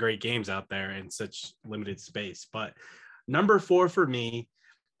fucking great games out there in such limited space. But number 4 for me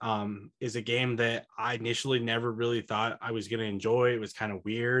is a game that I initially never really thought I was going to enjoy. It was kind of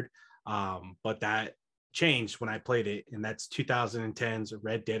weird, but that changed when I played it, and that's 2010's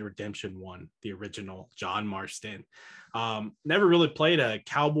Red Dead Redemption 1, the original John Marston. Never really played a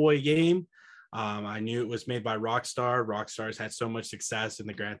cowboy game. I knew it was made by Rockstar. Rockstar's had so much success in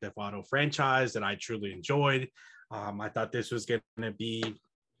the Grand Theft Auto franchise that I truly enjoyed. I thought this was going to be,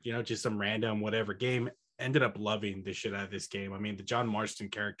 just some random whatever game. Ended up loving the shit out of this game. I mean, the John Marston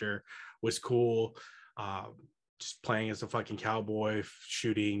character was cool. Just playing as a fucking cowboy,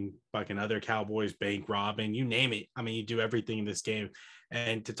 shooting fucking other cowboys, bank robbing, you name it. I mean, you do everything in this game.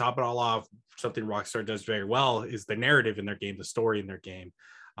 And to top it all off, something Rockstar does very well is the narrative in their game, the story in their game.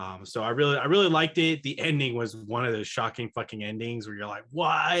 So I really liked it. The ending was one of those shocking fucking endings where you're like,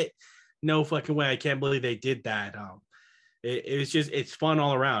 what? No fucking way. I can't believe they did that. It's fun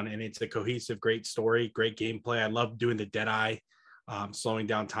all around, and it's a cohesive, great story, great gameplay. I love doing the Deadeye, slowing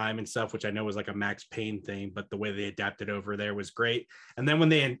down time and stuff, which I know was like a Max Payne thing, but the way they adapted over there was great. And then when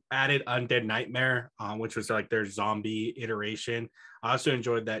they added Undead Nightmare, which was like their zombie iteration, I also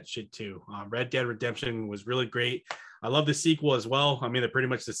enjoyed that shit too. Red Dead Redemption was really great. I love the sequel as well. I mean, they're pretty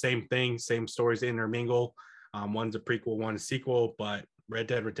much the same thing, same stories intermingle. One's a prequel, one's a sequel, but Red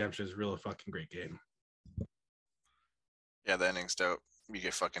Dead Redemption is a really fucking great game. Yeah, the ending's dope. You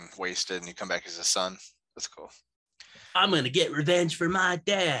get fucking wasted and you come back as a son. That's cool. I'm going to get revenge for my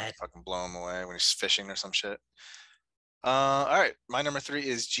dad. Fucking blow him away when he's fishing or some shit. All right. My number 3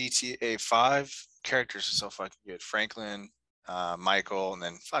 is GTA 5. Characters are so fucking good. Franklin, Michael, and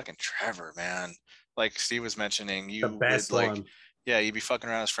then fucking Trevor, man. Like Steve was mentioning, you the best would, one. Yeah, you'd be fucking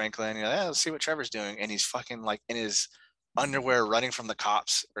around as Franklin. You're like, yeah, let's see what Trevor's doing. And he's fucking like in his underwear running from the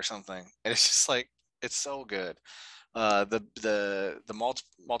cops or something. And it's just like, it's so good. The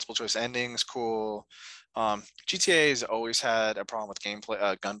multiple choice endings, cool. GTA has always had a problem with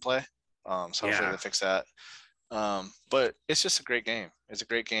gameplay, gunplay. So hopefully they fix that. But it's just a great game. It's a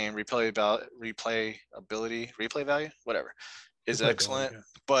great game. Replay value, whatever, is excellent.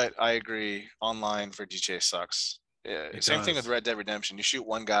 But I agree, online for GTA sucks. Yeah, same thing with Red Dead Redemption. You shoot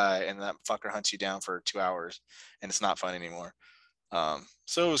one guy and that fucker hunts you down for 2 hours, and it's not fun anymore.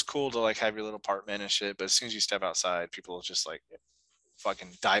 So it was cool to like have your little apartment and shit, but as soon as you step outside, people just like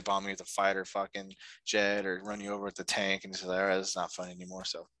fucking dive bomb you with a fighter fucking jet or run you over with the tank, and it's like, it's not fun anymore.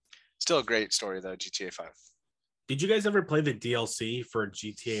 So still a great story though, GTA 5. Did you guys ever play the DLC for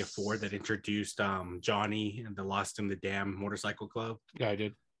GTA 4 that introduced Johnny and the Lost in the Dam Motorcycle Club? Yeah, I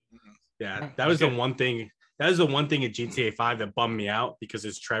did. Yeah, that was the one thing. That is the one thing in GTA 5 that bummed me out, because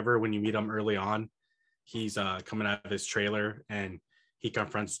it's Trevor when you meet him early on. He's coming out of his trailer and he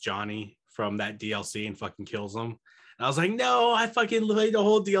confronts Johnny from that DLC and fucking kills him. And I was like, no, I fucking played the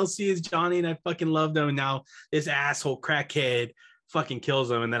whole DLC as Johnny and I fucking loved him. And now this asshole crackhead fucking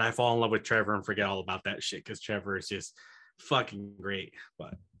kills him. And then I fall in love with Trevor and forget all about that shit because Trevor is just fucking great.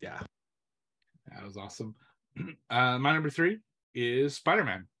 But yeah. That was awesome. My number 3 is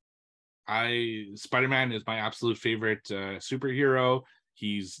Spider-Man. Spider-Man is my absolute favorite superhero.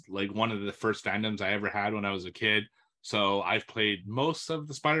 He's like one of the first fandoms I ever had when I was a kid. So I've played most of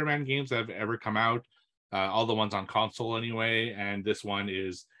the Spider-Man games that have ever come out, all the ones on console anyway. And this one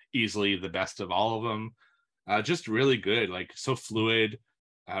is easily the best of all of them. Just really good, like so fluid,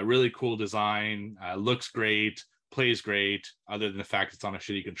 really cool design, looks great, plays great, other than the fact it's on a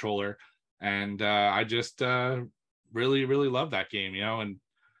shitty controller. And I just really, really love that game, and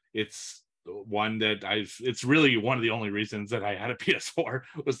it's one that it's really one of the only reasons that I had a PS4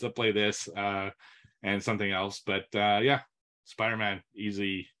 was to play this and something else. But yeah, Spider-Man,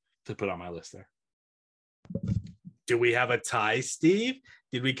 easy to put on my list there. Do we have a tie, Steve?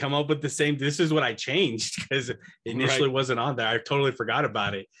 Did we come up with the same? This is what I changed because it initially wasn't on there. I totally forgot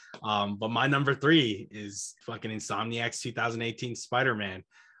about it. But my number 3 is fucking Insomniac's 2018 Spider-Man.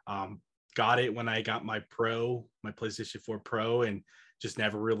 Got it when I got my PlayStation 4 Pro, and just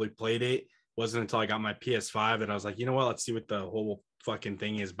never really played it. Wasn't until I got my PS5 that I was like, you know what? Let's see what the whole fucking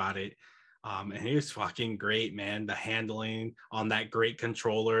thing is about it. And it was fucking great, man. The handling on that great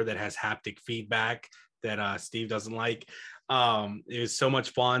controller that has haptic feedback, that Steve doesn't like. It was so much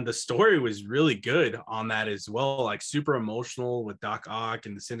fun. The story was really good on that as well, like super emotional with Doc Ock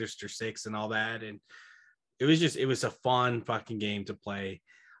and the Sinister Six and all that. And it was a fun fucking game to play.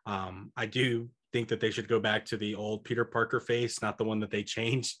 I do think that they should go back to the old Peter Parker face, not the one that they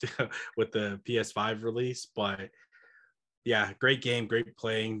changed with the PS5 release. But yeah, great game, great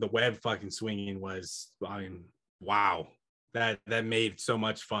playing. The web fucking swinging was, I mean, wow. That made so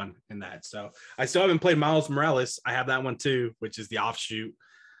much fun in that. So I still haven't played Miles Morales. I have that one too, which is the offshoot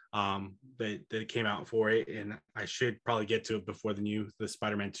that came out for it, and I should probably get to it before the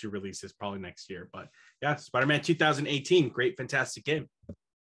Spider-Man 2 releases probably next year. But yeah, Spider-Man 2018, great, fantastic game.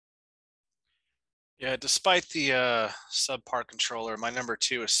 Yeah, despite the subpar controller, my number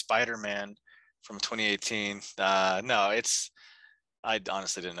 2 is Spider-Man from 2018. No, I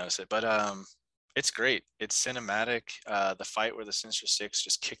honestly didn't notice it, but it's great. It's cinematic. The fight where the Sinister Six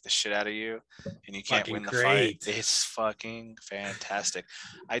just kick the shit out of you and you can't win the fight. It's fucking fantastic.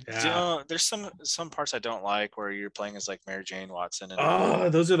 There's some parts I don't like where you're playing as like Mary Jane Watson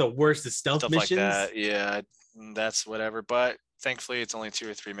and those are the worst, the stealth stuff missions. Like that. Yeah, that's whatever. But thankfully it's only 2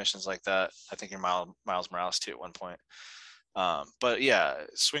 or 3 missions like that. I think you're Miles Morales too at one point. But yeah,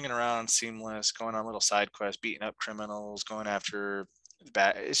 swinging around, seamless, going on little side quests, beating up criminals, going after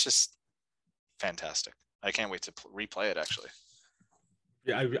it's just fantastic. I can't wait to replay it actually.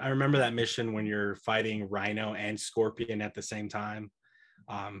 Yeah, I remember that mission when you're fighting Rhino and Scorpion at the same time.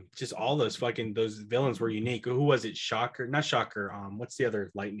 Just all those villains were unique. Who was it? Shocker, not Shocker. What's the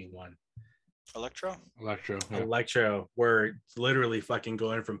other lightning one? Electro, yeah. Electro, where it's literally fucking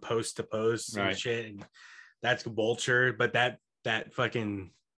going from post to post and shit. And that's Vulture, but that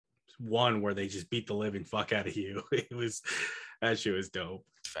fucking one where they just beat the living fuck out of you. That shit was dope.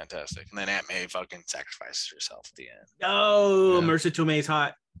 Fantastic. And then Aunt May fucking sacrifices herself at the end. Oh, yeah. Marisa Tomei's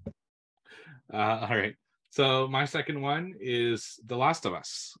hot. All right. So my second one is The Last of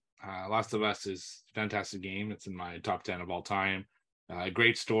Us. Last of Us is a fantastic game. It's in my top 10 of all time.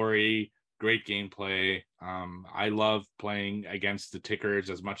 Great story, great gameplay. I love playing against the tickers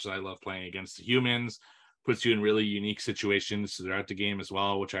as much as I love playing against the humans. Puts you in really unique situations throughout the game as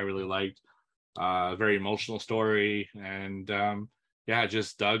well, which I really liked. Very emotional story, and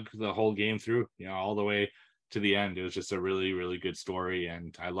just dug the whole game through, all the way to the end. It was just a really, really good story,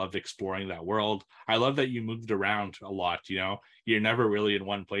 and I loved exploring that world. I love that you moved around a lot. You're never really in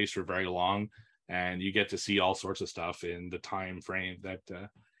one place for very long, and you get to see all sorts of stuff in the time frame that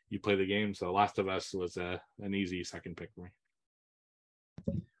you play the game. So Last of Us was an easy second pick for me.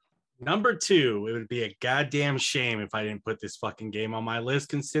 Number 2, it would be a goddamn shame if I didn't put this fucking game on my list,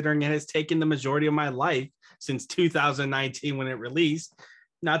 considering it has taken the majority of my life since 2019 when it released.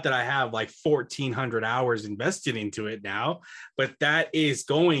 Not that I have like 1,400 hours invested into it now, but that is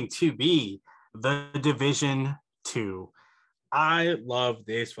going to be The Division 2. I love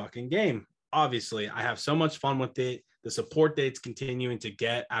this fucking game. Obviously, I have so much fun with it. The support that it's continuing to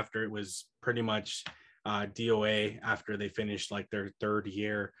get after it was pretty much DOA after they finished like their 3rd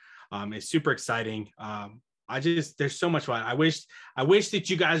year. It's super exciting. There's so much fun. I wish that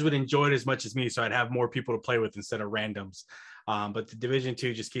you guys would enjoy it as much as me, so I'd have more people to play with instead of randoms. But the Division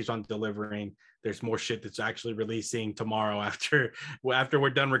 2 just keeps on delivering. There's more shit that's actually releasing tomorrow after we're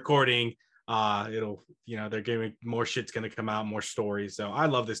done recording. They're giving more shit's gonna come out, more stories. So I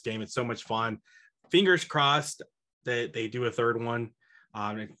love this game. It's so much fun. Fingers crossed that they do a 3rd one.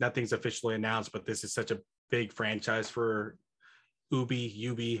 Nothing's officially announced, but this is such a big franchise for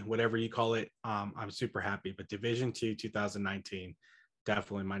Ubi, whatever you call it. I'm super happy. But Division 2 2019,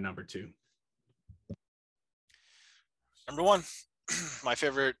 definitely my number 2. Number 1, my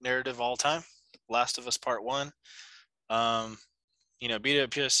favorite narrative of all time, Last of Us Part 1. Beat it on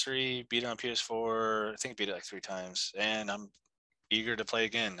PS3, beat it on PS4. I think beat it like 3 times, and I'm eager to play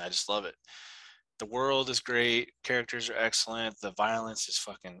again. I just love it. The world is great. Characters are excellent. The violence is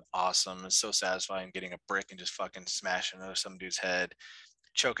fucking awesome. It's so satisfying getting a brick and just fucking smashing over some dude's head,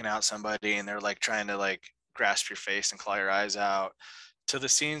 choking out somebody, and they're like trying to like grasp your face and claw your eyes out, to the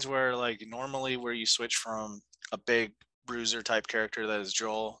scenes where like normally where you switch from a big bruiser type character that is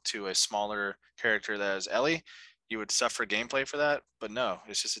Joel to a smaller character that is Ellie, you would suffer gameplay for that. But no,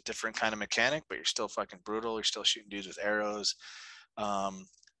 it's just a different kind of mechanic, but you're still fucking brutal. You're still shooting dudes with arrows.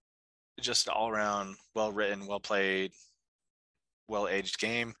 Just an all-around, well-written, well-played, well-aged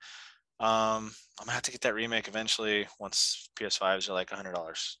game. I'm gonna have to get that remake eventually once PS5s are like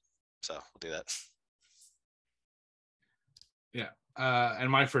 $100. So we'll do that. Yeah. And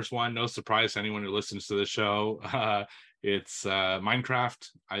my first one, no surprise to anyone who listens to the show, it's Minecraft.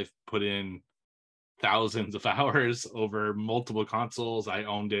 I've put in thousands of hours over multiple consoles. I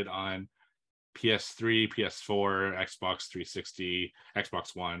owned it on PS3, PS4, Xbox 360,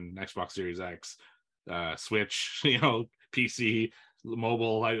 Xbox One, Xbox Series X, Switch, PC,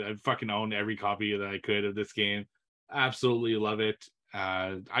 mobile. I fucking owned every copy that I could of this game. Absolutely love it.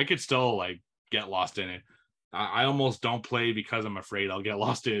 I could still like get lost in it. I almost don't play because I'm afraid I'll get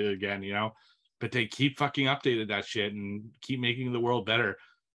lost in it again, but they keep fucking updated that shit and keep making the world better.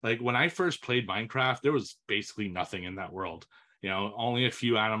 Like when I first played Minecraft, there was basically nothing in that world, only a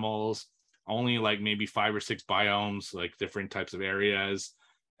few animals, only like maybe 5 or 6 biomes, like different types of areas.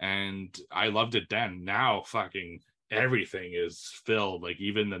 And I loved it then. Now fucking everything is filled, like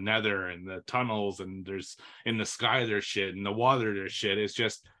even the nether and the tunnels, and there's in the sky there's shit, in the water there's shit. It's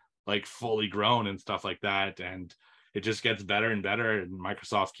just like fully grown and stuff like that. And it just gets better and better. And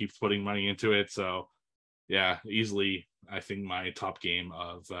Microsoft keeps putting money into it. So yeah, easily, I think my top game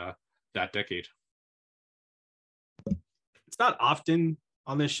of that decade. It's not often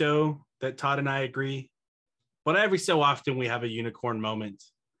on this show that Todd and I agree, but every so often we have a unicorn moment.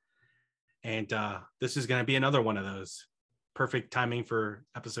 And this is going to be another one of those. Perfect timing for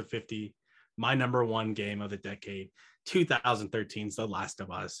episode 50. My number one game of the decade, 2013's The Last of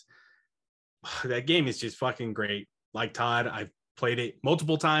Us. That game is just fucking great. Like Todd, I've played it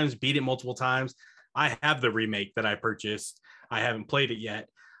multiple times, beat it multiple times. I have the remake that I purchased. I haven't played it yet.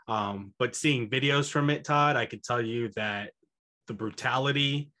 But seeing videos from it, Todd, I could tell you that the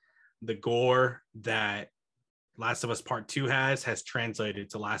brutality, the gore that Last of Us Part 2 has translated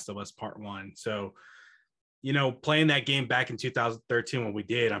to Last of Us Part 1. So, playing that game back in 2013 when we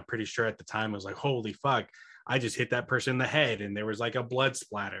did, I'm pretty sure at the time I was like, holy fuck, I just hit that person in the head and there was like a blood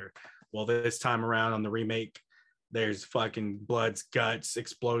splatter. Well, this time around on the remake, there's fucking bloods, guts,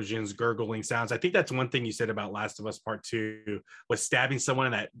 explosions, gurgling sounds. I think that's one thing you said about Last of Us Part 2 was stabbing someone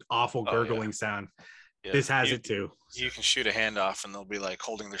in that awful gurgling sound. Yeah. This has it too. You can shoot a hand off and they'll be like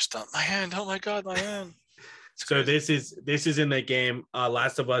holding their stump. My hand, oh my God, my hand. So this is in the game.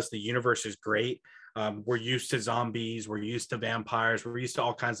 Last of Us, the universe is great. We're used to zombies. We're used to vampires. We're used to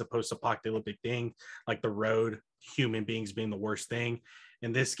all kinds of post-apocalyptic things like the road, human beings being the worst thing.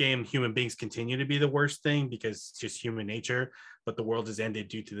 In this game, human beings continue to be the worst thing because it's just human nature, but the world has ended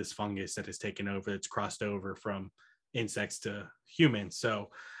due to this fungus that has taken over. It's crossed over from insects to humans. So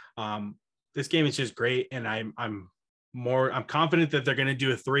this game is just great. And I'm confident that they're going to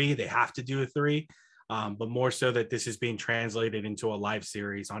do a 3. They have to do a 3. But more so that this is being translated into a live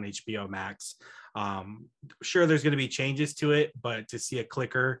series on HBO Max. Sure, there's going to be changes to it, but to see a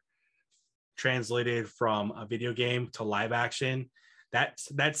clicker translated from a video game to live action,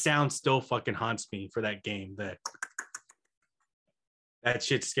 that sound still fucking haunts me for that game. That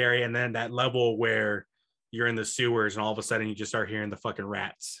shit's scary. And then that level where you're in the sewers and all of a sudden you just start hearing the fucking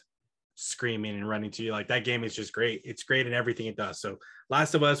rats screaming and running to you. Like that game is just great. It's great in everything it does. So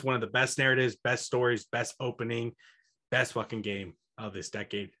Last of Us, one of the best narratives, best stories, best opening, best fucking game of this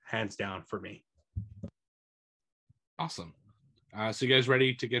decade, hands down for me. Awesome. So you guys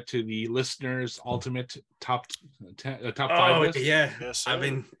ready to get to the listeners' ultimate top 5 list? Yeah. Yes, I've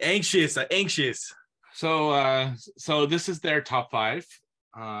been anxious. So this is their top 5.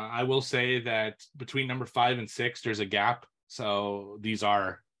 I will say that between number 5 and 6, there's a gap. So these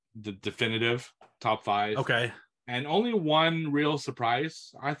are the definitive top 5. Okay. And only one real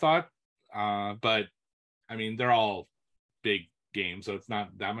surprise, I thought. But I mean, they're all big games, so it's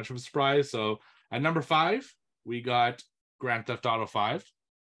not that much of a surprise. So at number 5, we got Grand Theft Auto 5.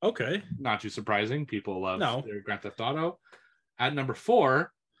 Okay. Not too surprising. People love their Grand Theft Auto. At number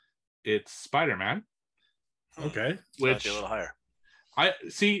 4, it's Spider-Man. Okay. Which a little higher. I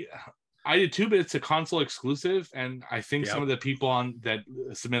did too, but it's a console exclusive, and I think some of the people on that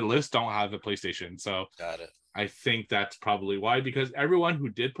submit a list don't have a PlayStation. So got it. I think that's probably why, because everyone who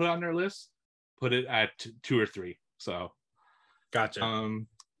did put on their list put it at 2 or 3. So gotcha.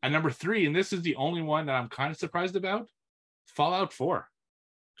 At number 3, and this is the only one that I'm kind of surprised about, Fallout 4.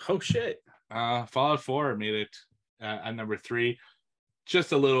 Oh shit. Fallout 4 made it at number 3.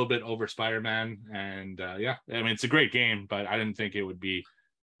 Just a little bit over Spider-Man, and I mean it's a great game, but I didn't think it would be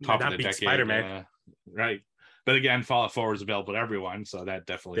top of the decade. Spider-Man. Right. But again, Fallout 4 was available to everyone, so that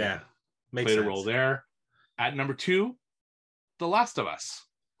definitely played a role there. At number 2, The Last of Us.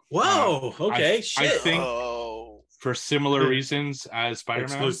 Whoa, okay, I think for similar reasons as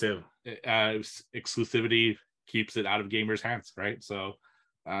Spider-Man, exclusivity keeps it out of gamers' hands, right? So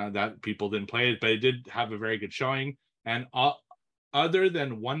that people didn't play it, but it did have a very good showing. And other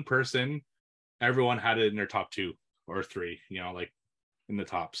than one person, everyone had it in their top 2 or 3, like in the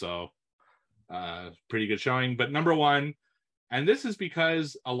top. So pretty good showing. But number 1, and this is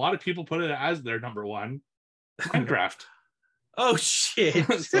because a lot of people put it as their number 1, Minecraft. Oh shit!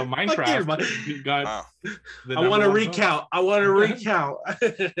 So Minecraft got. I want to recount. I want to recount.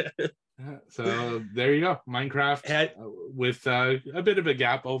 So there you go. Minecraft with a bit of a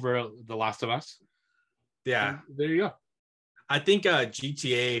gap over The Last of Us. Yeah, and there you go. I think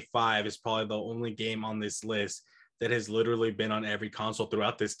GTA 5 is probably the only game on this list that has literally been on every console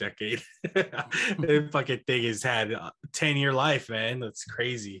throughout this decade. The fucking thing has had a 10-year life, man. That's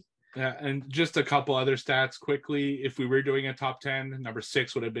crazy. Yeah, and just a couple other stats quickly. If we were doing a top 10, number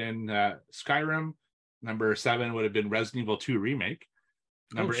 6 would have been Skyrim. Number 7 would have been Resident Evil 2 Remake.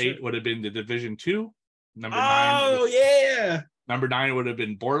 Number 8 would have been The Division 2. Number 9 would have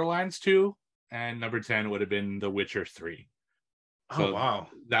been Borderlands 2. And number 10 would have been The Witcher 3. So wow.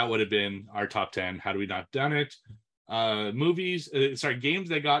 That would have been our top 10. Had we not done it? Games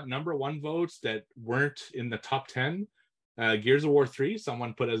that got number 1 votes that weren't in the top 10. Gears of War 3,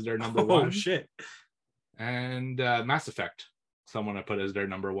 someone put as their number 1. Oh shit. And Mass Effect, someone put as their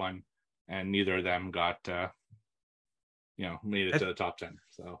number 1. And neither of them got made it to the top 10.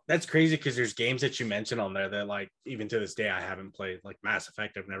 So that's crazy because there's games that you mentioned on there that, like, even to this day I haven't played. Like Mass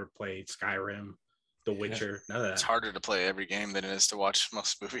Effect, I've never played. Skyrim, The Witcher, none of that. It's harder to play every game than it is to watch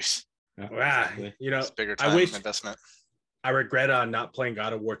most movies. Yeah, exactly. It's bigger time investment. I regret not playing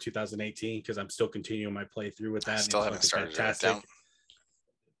God of War 2018 because I'm still continuing my playthrough with that. I still haven't started. Fantastic.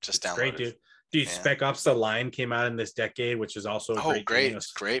 Just downloaded. Great, dude. Dude, yeah. Spec Ops: The Line came out in this decade, which is also a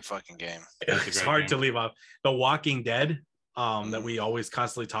great fucking game. It's hard to leave off. The Walking Dead, that we always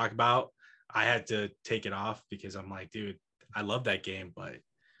constantly talk about. I had to take it off because I'm like, dude, I love that game, but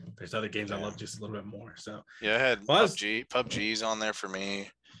there's other games I love just a little bit more. So yeah, I had PUBG's on there for me,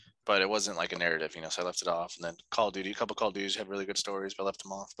 but it wasn't like a narrative, so I left it off. And then Call of Duty, a couple Call of Duties had really good stories, but I left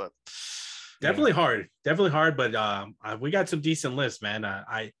them off. But definitely hard, but we got some decent lists, man.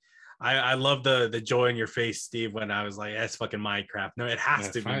 I love the joy in your face, Steve, when I was like, that's fucking Minecraft. No, it has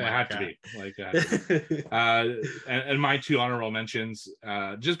to be. It had to be like that. And my 2 honorable mentions,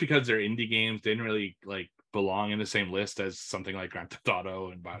 just because they're indie games, they didn't really like belong in the same list as something like Grand Theft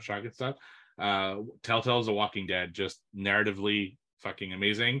Auto and BioShock and stuff. Telltale's The Walking Dead, just narratively fucking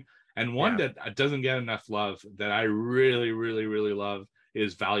amazing. And one that doesn't get enough love that I really, really, really love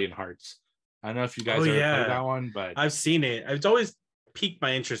is Valiant Hearts. I don't know if you guys ever played that one, but I've seen it. It's always piqued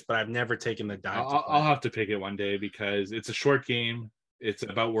my interest, but I've never taken the dive. I'll have to pick it one day because it's a short game. It's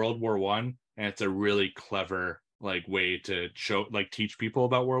about World War I, and it's a really clever way to teach people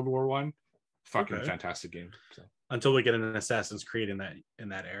about World War I. Fucking fantastic game. So. Until we get an Assassin's Creed in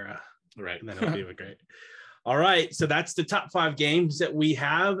that era, right? And then it'll be great. All right, so that's the top 5 games that we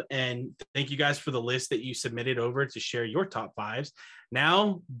have, and thank you guys for the list that you submitted over to share your top 5s.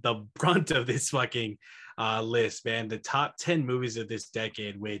 Now, the brunt of this fucking list, man, the top 10 movies of this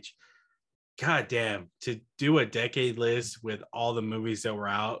decade, which, goddamn, to do a decade list with all the movies that were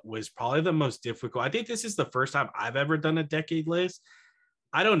out was probably the most difficult. I think this is the first time I've ever done a decade list.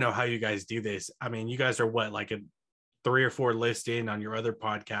 I don't know how you guys do this. I mean, you guys are like a 3 or 4 lists in on your other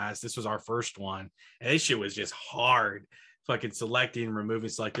podcast. This was our first one, and this shit was just hard, fucking selecting,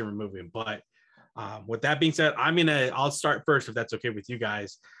 removing. But with that being said, I'll start first if that's okay with you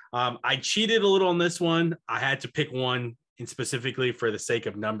guys. I cheated a little on this one. I had to pick one in specifically for the sake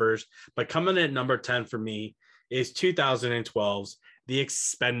of numbers, but coming in at number 10 for me is 2012's The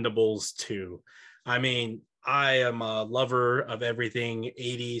Expendables 2. I mean, I am a lover of everything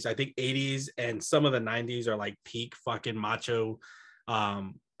 80s. I think 80s and some of the 90s are like peak fucking macho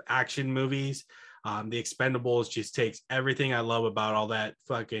action movies. The Expendables just takes everything I love about all that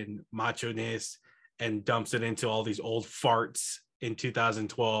fucking macho-ness and dumps it into all these old farts in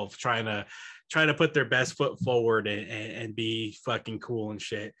 2012, trying to put their best foot forward and be fucking cool and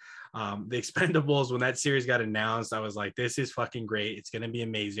shit. The Expendables, when that series got announced, I was like, this is fucking great. It's going to be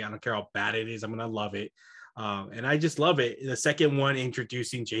amazing. I don't care how bad it is. I'm going to love it. And I just love it. The second one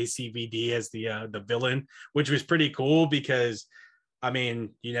introducing JCVD as the villain, which was pretty cool because, I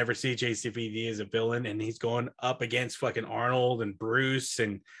mean, you never see JCVD as a villain, and he's going up against fucking Arnold and Bruce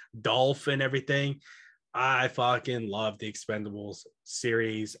and Dolph and everything. I fucking love the Expendables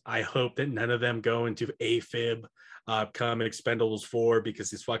series. I hope that none of them go into AFib come Expendables 4 because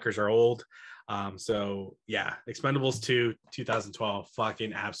these fuckers are old. So yeah, Expendables 2, 2012,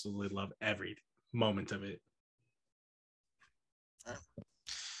 fucking absolutely love every moment of it. All right.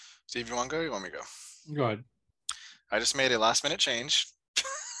 Steve, you want to go? You want me to go? Go ahead. I just made a last minute change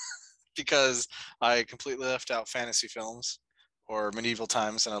because I completely left out fantasy films or medieval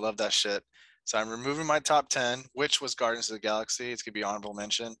times, and I love that shit. So I'm removing my top 10, which was Guardians of the Galaxy. It's going to be honorable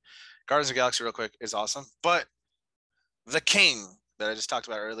mention. Guardians of the Galaxy, real quick, is awesome. But the king that I just talked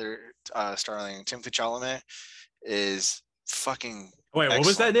about earlier, starring Timothée Chalamet, is fucking. Wait, what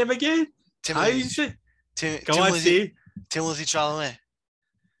was that name again? How you say? Go on, Steve. Timothée Chalamet.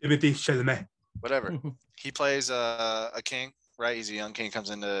 Timothée Chalamet. Whatever. He plays a king, right? He's a young king, comes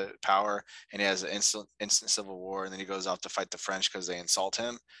into power, and he has an instant civil war, and then he goes off to fight the French because they insult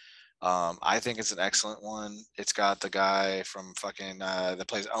him. I think it's an excellent one. It's got the guy from fucking that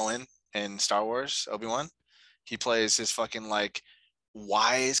plays Owen in Star Wars, Obi-Wan. He plays his fucking like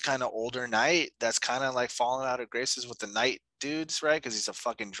wise kind of older knight that's kind of like falling out of graces with the knight dudes, right? Because he's a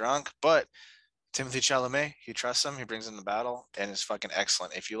fucking drunk. But Timothée Chalamet, he trusts him, he brings him to battle, and it's fucking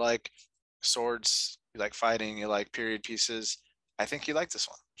excellent. If you like swords, you like fighting, you like period pieces, I think you like this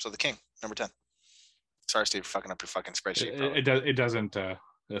one. So The King, number 10. Sorry, Steve, for fucking up your fucking spreadsheet. It doesn't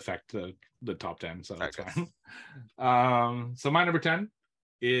affect the top 10, so that's fine. So my number 10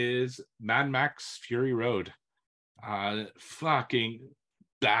 is Mad Max Fury Road. Fucking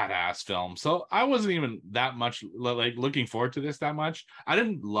badass film. So I wasn't even that much like looking forward to this that much. I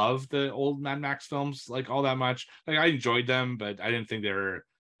didn't love the old Mad Max films like all that much. Like I enjoyed them, but I didn't think they were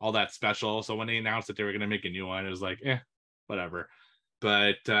all that special. So when they announced that they were going to make a new one, it was like, whatever.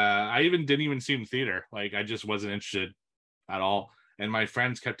 But I didn't even see it in theater. Like I just wasn't interested at all. And my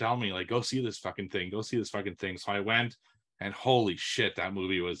friends kept telling me like, go see this fucking thing. Go see this fucking thing. So I went, and holy shit, that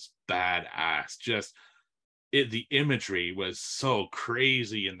movie was badass. Just the imagery was so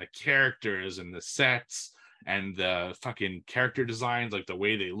crazy, and the characters and the sets and the fucking character designs, like the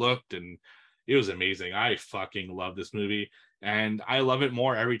way they looked, and it was amazing. I fucking love this movie, and I love it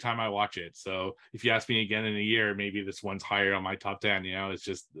more every time I watch it. So if you ask me again in a year, maybe this one's higher on my top 10. It's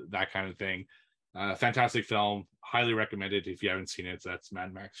just that kind of thing. Fantastic film, highly recommended if you haven't seen it. So that's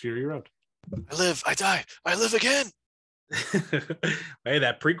Mad Max Fury Road. I live, I die, I live again. Hey,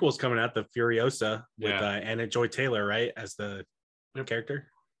 that prequel's coming out, the Furiosa, with Anna Joy Taylor, right, as the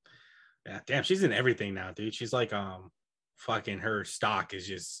character. Yeah, damn, she's in everything now, dude. She's like fucking her stock is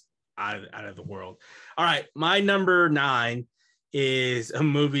just out of the world. All right, my number 9 is a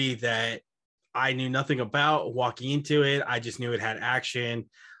movie that I knew nothing about walking into it. I just knew it had action.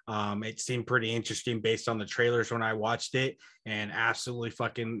 It seemed pretty interesting based on the trailers when I watched it, and absolutely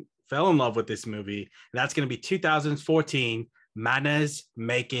fucking fell in love with this movie. And that's going to be 2014 Manners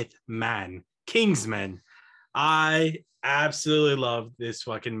Maketh Man, Kingsman. I absolutely love this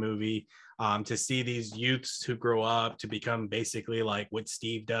fucking movie. To see these youths who grow up to become basically like what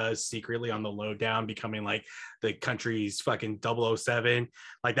Steve does secretly on the lowdown, becoming like the country's fucking 007.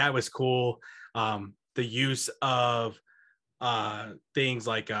 Like that was cool. The use of things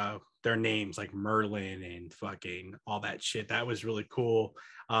like their names like Merlin and fucking all that shit. That was really cool.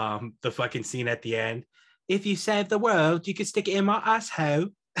 The fucking scene at the end. If you save the world, you can stick it in my asshole.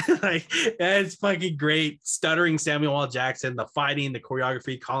 Like that's fucking great. Stuttering Samuel L. Jackson, the fighting, the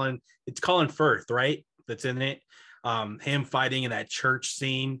choreography, it's Colin Firth, right? That's in it. Him fighting in that church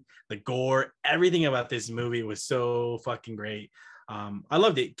scene, the gore, everything about this movie was so fucking great. I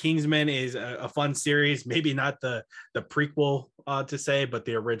loved it. Kingsman is a fun series, maybe not the prequel to say, but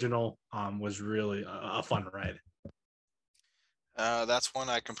the original was really a fun ride. That's one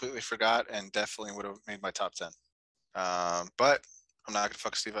I completely forgot and definitely would have made my top 10. But I'm not going to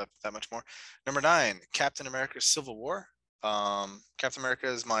fuck Steve up that much more. Number 9, Captain America Civil War. Captain America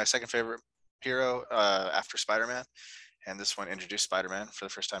is my second favorite hero after Spider-Man. And this one introduced Spider-Man for the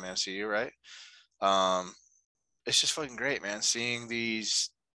first time in MCU, right? It's just fucking great, man. Seeing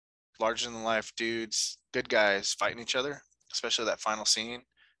these larger-than-life dudes, good guys, fighting each other, especially that final scene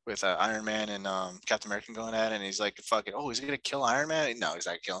with Iron Man and Captain America going at it, and he's like, fucking, oh, is he going to kill Iron Man? No, he's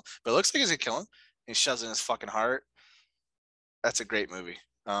not going to kill him. But it looks like he's going to kill him. He shoves it in his fucking heart. That's a great movie.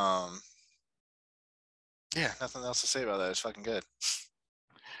 Yeah, nothing else to say about that. It's fucking good.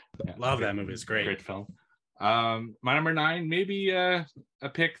 Yeah, love that movie. It's great. Great film. My number 9, maybe a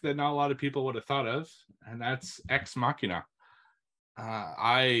pick that not a lot of people would have thought of, and that's Ex Machina.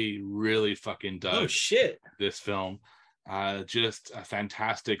 I really fucking dug this film. Just a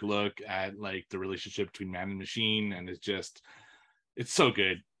fantastic look at like the relationship between man and machine, and it's so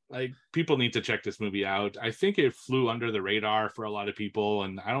good. Like people need to check this movie out. I think it flew under the radar for a lot of people,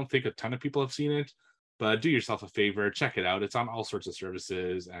 and I don't think a ton of people have seen it, but do yourself a favor, check it out. It's on all sorts of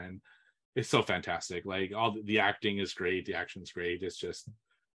services, and it's so fantastic. Like all the acting is great, the action's great. It's just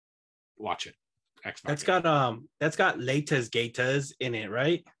watch it. That's got Latas Gatas in it,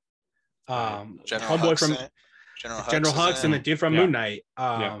 right? General Hux from General Hux and the dude from Moon Knight.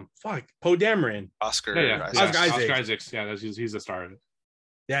 Fuck, Poe Dameron. Oscar Isaacs. Yeah, he's the star of it.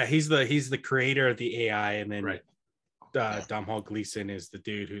 Yeah, he's the creator of the AI, and then Domhnall Gleeson is the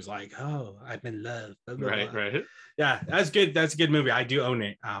dude who's like, oh, I'm in love. Blah, blah, blah. Right. Yeah, that's good. That's a good movie. I do own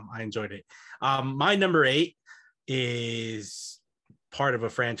it. I enjoyed it. My number 8 is part of a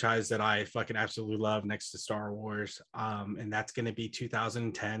franchise that I fucking absolutely love next to Star Wars. And that's going to be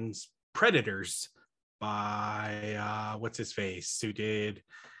 2010's Predators by what's his face who did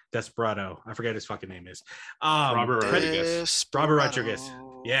Desperado. I forget his fucking name is. Robert Rodriguez. Robert Rodriguez.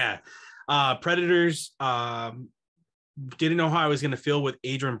 Yeah. Predators. Didn't know how I was going to feel with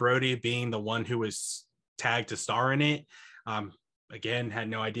Adrian Brody being the one who was tagged to star in it. Again, had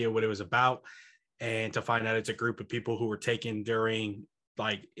no idea what it was about. And to find out it's a group of people who were taken during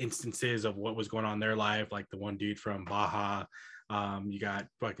like instances of what was going on in their life, like the one dude from Baja. You got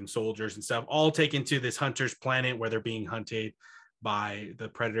fucking soldiers and stuff, all taken to this hunter's planet where they're being hunted by the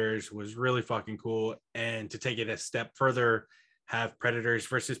predators, was really fucking cool. And to take it a step further, have predators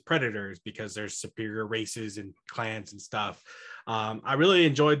versus predators because there's superior races and clans and stuff. I really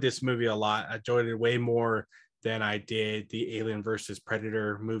enjoyed this movie a lot. I enjoyed it way more than I did the Alien versus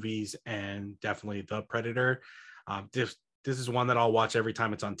Predator movies, and definitely The Predator. This is one that I'll watch every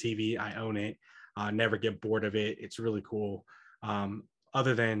time it's on TV. I own it. Never get bored of it. It's really cool.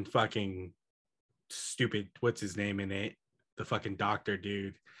 Other than fucking stupid, what's his name in it? The fucking doctor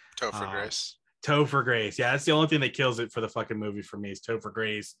dude. Topher Grace. Topher Grace. Yeah, that's the only thing that kills it for the fucking movie for me is Topher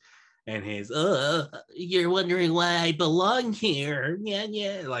Grace and his you're wondering why I belong here.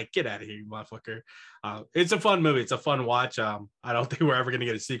 Yeah. Like, get out of here, you motherfucker. It's a fun movie. It's a fun watch. I don't think we're ever gonna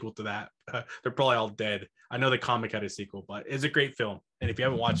get a sequel to that. They're probably all dead. I know the comic had a sequel, but it's a great film. And if you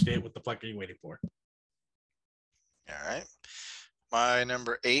haven't watched it, what the fuck are you waiting for? All right. My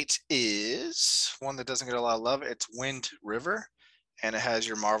number 8 is one that doesn't get a lot of love. It's Wind River. And it has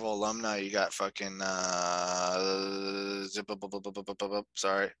your Marvel alumni. You got fucking Elizabeth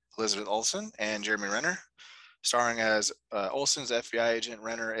Olsen and Jeremy Renner, starring as Olsen's FBI agent.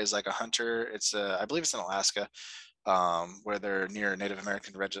 Renner is like a hunter. It's I believe it's in Alaska, where they're near a Native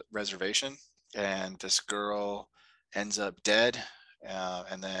American reservation, and this girl ends up dead,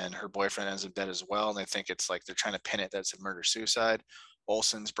 and then her boyfriend ends up dead as well. And they think it's like they're trying to pin it that it's a murder suicide.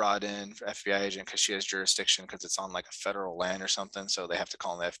 Olsen's brought in FBI agent because she has jurisdiction because it's on like a federal land or something. So they have to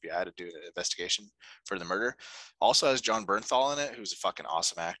call in the FBI to do an investigation for the murder. Also has John Bernthal in it, who's a fucking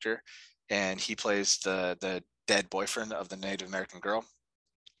awesome actor. And he plays the dead boyfriend of the Native American girl.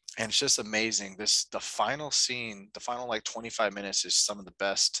 And it's just amazing. The final scene, the final like 25 minutes is some of the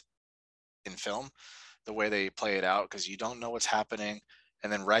best in film, the way they play it out, because you don't know what's happening.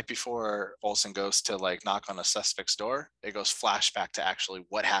 And then right before Olsen goes to like knock on a suspect's door, it goes flashback to actually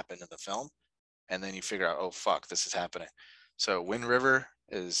what happened in the film. And then you figure out, oh, fuck, this is happening. So Wind River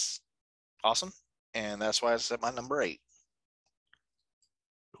is awesome. And that's why it's at my number 8.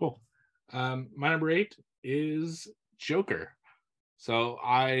 Cool. My number 8 is Joker. So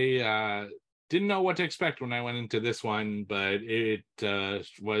I didn't know what to expect when I went into this one, but it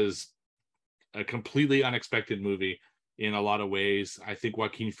was a completely unexpected movie. In a lot of ways, I think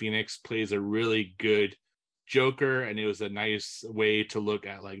Joaquin Phoenix plays a really good Joker, and it was a nice way to look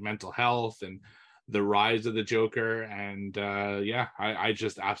at like mental health and the rise of the Joker. And I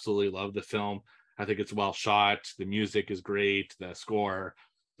just absolutely love the film. I think it's well shot. The music is great. The score,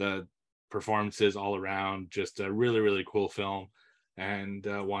 the performances all around, just a really, really cool film, and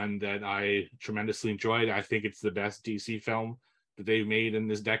one that I tremendously enjoyed. I think it's the best DC film that they've made in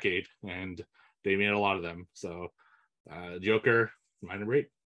this decade, and they made a lot of them. So Joker, my number 8.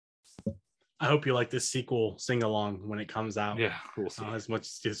 I hope you like this sequel sing along when it comes out. Yeah, we'll see. As much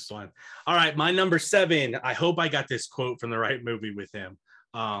as this one. All right, my number 7. I hope I got this quote from the right movie with him.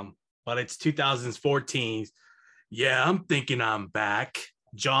 But it's 2014. Yeah, I'm thinking I'm back.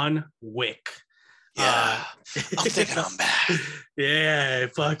 John Wick. Yeah, I'm thinking I'm back. Yeah,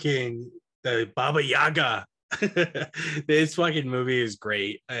 fucking the Baba Yaga. This fucking movie is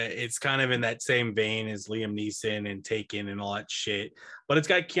great. It's kind of in that same vein as Liam Neeson and Taken and all that shit, but it's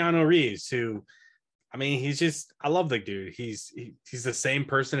got Keanu Reeves, who, I mean, he's just, I love the dude. He's the same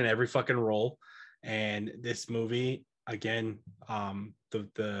person in every fucking role. And this movie, again,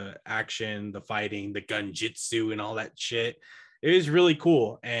 the action, the fighting, the gunjitsu and all that shit, it is really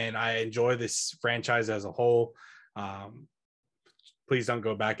cool. And I enjoy this franchise as a whole. Please don't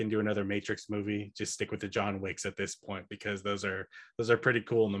go back and do another Matrix movie. Just stick with the John Wicks at this point, because those are pretty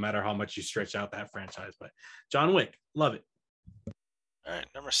cool, no matter how much you stretch out that franchise. But John Wick, love it. All right,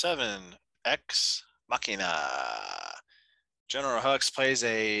 number 7, Ex Machina. General Hux plays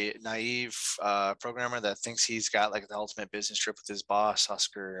a naive programmer that thinks he's got like the ultimate business trip with his boss,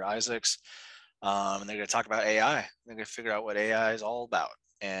 Oscar Isaacs. And they're going to talk about AI. They're going to figure out what AI is all about.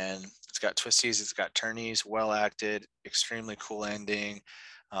 And it's got twisties, it's got turnies, well acted, extremely cool ending.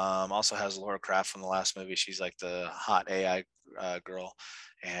 Also has Laura Croft from the last movie. She's like the hot AI girl,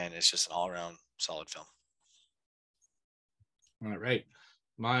 and it's just an all around solid film. All right.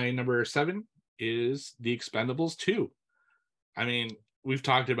 My number 7 is The Expendables 2. I mean, we've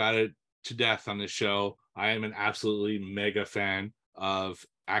talked about it to death on this show. I am an absolutely mega fan of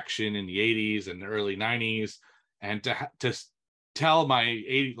action in the 80s and the early 90s. And to tell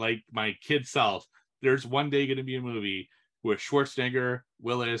my kid self, there's one day going to be a movie with Schwarzenegger,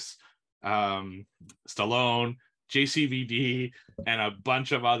 Willis, Stallone, JCVD, and a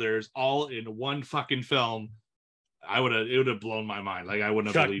bunch of others all in one fucking film. It would have blown my mind. Like, I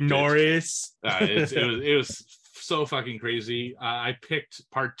wouldn't have believed Norris. It was so fucking crazy. I picked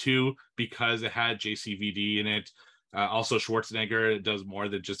part 2 because it had JCVD in it. Also, Schwarzenegger does more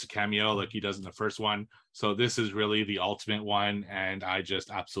than just a cameo like he does in the first one. So this is really the ultimate one, and I just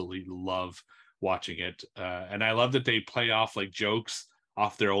absolutely love watching it. And I love that they play off like jokes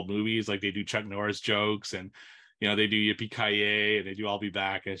off their old movies, like they do Chuck Norris jokes, and they do Yippee-ki-yay, and they do I'll Be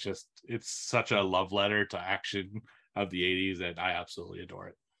Back. It's such a love letter to action of the 80s that I absolutely adore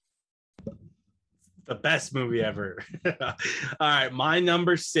it. The best movie ever. All right, my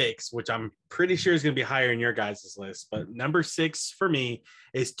number 6, which I'm pretty sure is going to be higher in your guys' list, but number 6 for me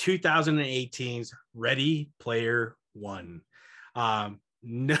is 2018's Ready Player One.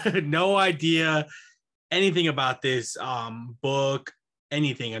 No idea anything about this book,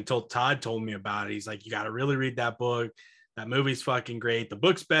 anything, until Todd told me about it. He's like, you got to really read that book. That movie's fucking great. The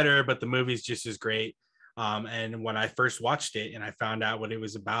book's better, but the movie's just as great. And when I first watched it and I found out what it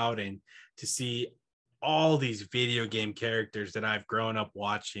was about, and to see all these video game characters that I've grown up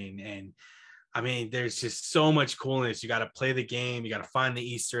watching, and I mean, there's just so much coolness. You got to play the game, you got to find the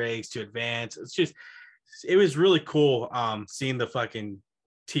Easter eggs to advance. It was really cool seeing the fucking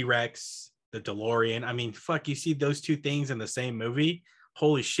T-Rex, the DeLorean. I mean, fuck, you see those two things in the same movie.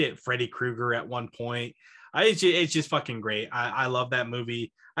 Holy shit, Freddy Krueger at one point. It's just fucking great. I love that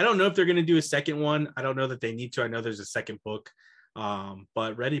movie. I don't know if they're going to do a second one. I don't know that they need to. I know there's a second book.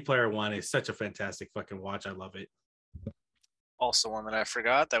 But Ready Player One is such a fantastic fucking watch. I love it. Also one that I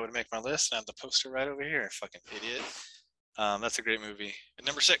forgot that would make my list, and I have the poster right over here. Fucking idiot. That's a great movie. At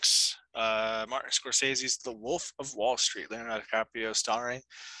number 6, Martin Scorsese's The Wolf of Wall Street, Leonardo DiCaprio starring.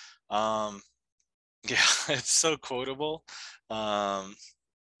 Yeah, it's so quotable. Fucking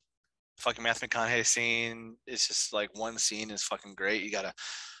Matthew McConaughey scene, it's just like one scene is fucking great.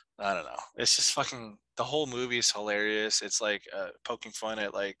 I don't know. It's just fucking, the whole movie is hilarious. It's like poking fun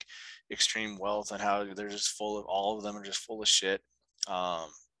at like extreme wealth and how they're just all of them are just full of shit.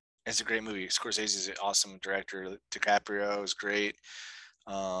 It's a great movie. Scorsese is an awesome director. DiCaprio is great.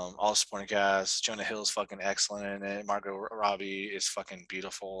 All supporting cast. Jonah Hill's fucking excellent in it. Margot Robbie is fucking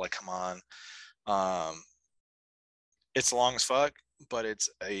beautiful. Like, come on. It's long as fuck, but it's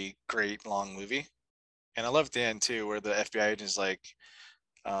a great long movie. And I love the end too, where the FBI agent is like,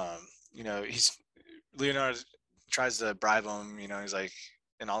 Leonardo tries to bribe him, he's like,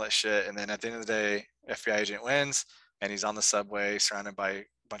 and all that shit. And then at the end of the day, FBI agent wins, and he's on the subway surrounded by a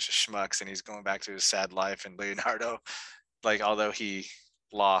bunch of schmucks, and he's going back to his sad life. And Leonardo, like, although he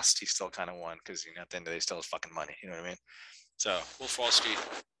lost, he still kind of won, because at the end of the day, he still has fucking money. You know what I mean? So Wolf of Wall Street,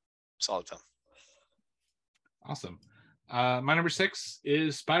 solid film. Awesome. My number 6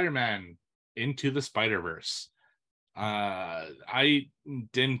 is Spider-Man Into the Spider-Verse. I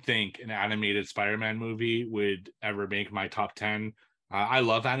didn't think an animated Spider-Man movie would ever make my top 10. I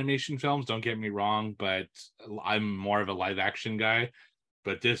love animation films, don't get me wrong, but I'm more of a live action guy.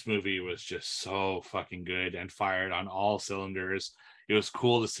 But this movie was just so fucking good and fired on all cylinders. It was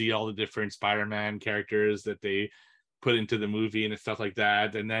cool to see all the different Spider-Man characters that they put into the movie and stuff like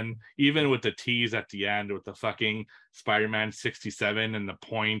that. And then even with the tease at the end with the fucking Spider-Man 67 and the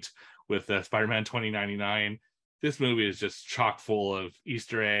point with the Spider-Man 2099, this movie is just chock full of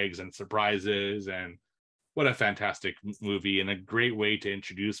Easter eggs and surprises, and what a fantastic movie, and a great way to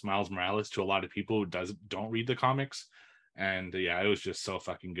introduce Miles Morales to a lot of people who don't read the comics. And yeah, it was just so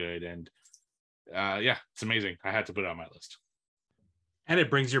fucking good. And yeah, it's amazing. I had to put it on my list. And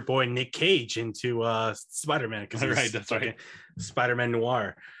it brings your boy Nick Cage into Spider-Man, because right, that's right. Spider-Man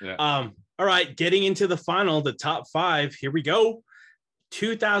Noir. Yeah. All right, getting into the final, the top 5. Here we go.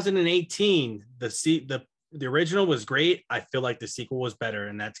 2018. The original was great. I feel like the sequel was better,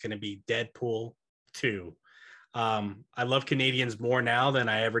 and that's going to be Deadpool 2. I love Canadians more now than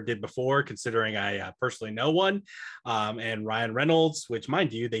I ever did before, considering I personally know one. And Ryan Reynolds, which,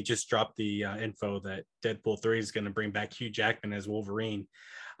 mind you, they just dropped the info that Deadpool 3 is going to bring back Hugh Jackman as Wolverine.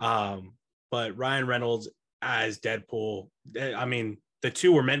 But Ryan Reynolds as Deadpool, I mean, the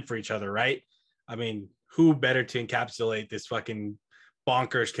two were meant for each other, right? I mean, who better to encapsulate this fucking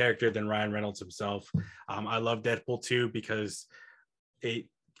bonkers character than Ryan Reynolds himself? I love Deadpool 2 because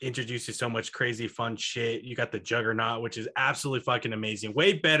introduces so much crazy fun shit. You got the Juggernaut, which is absolutely fucking amazing.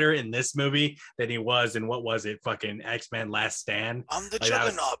 Way better in this movie than he was in, what was it, fucking X-Men Last Stand. I'm the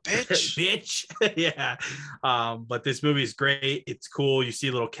Juggernaut, bitch. Bitch. Yeah. But this movie is great. It's cool. You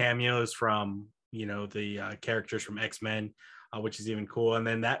see little cameos from, you know, the characters from X-Men, which is even cool. And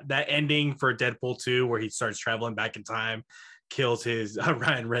then that ending for Deadpool 2, where he starts traveling back in time, kills his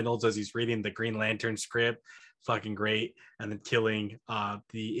Ryan Reynolds as he's reading the Green Lantern script. Fucking great. And then killing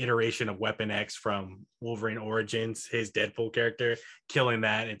the iteration of Weapon X from Wolverine Origins, his Deadpool character, killing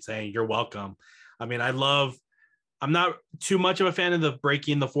that and saying, "You're welcome." I mean, I'm not too much of a fan of the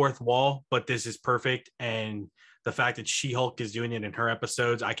breaking the fourth wall, but this is perfect. And the fact that She-Hulk is doing it in her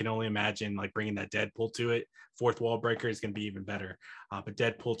episodes, I can only imagine like bringing that Deadpool to it. Fourth wall breaker is going to be even better. But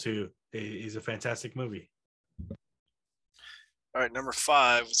Deadpool 2 is a fantastic movie. All right, number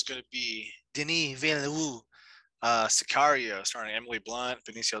 5 is going to be Denis Villeneuve. Sicario, starring Emily Blunt,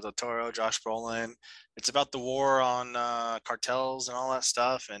 Benicio del Toro, Josh Brolin. It's about the war on cartels and all that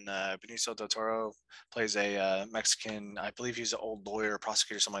stuff. And Benicio del Toro plays a Mexican, I believe he's an old lawyer,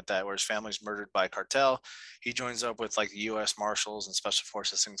 prosecutor, something like that, where his family's murdered by a cartel. He joins up with like the U.S. Marshals and Special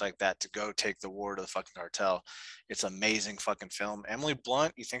Forces, things like that, to go take the war to the fucking cartel. It's an amazing fucking film. Emily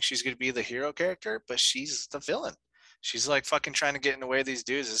Blunt, you think she's going to be the hero character, but she's the villain. She's like fucking trying to get in the way of these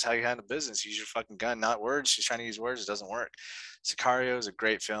dudes. This is how you handle business. Use your fucking gun, not words. She's trying to use words. It doesn't work. Sicario is a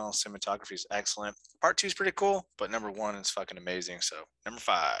great film. Cinematography is excellent. Part 2 is pretty cool, but number 1 is fucking amazing. So number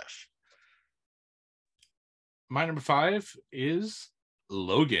 5. My number 5 is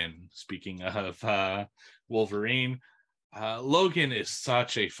Logan. Speaking of Wolverine, Logan is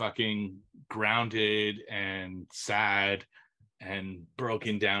such a fucking grounded and sad and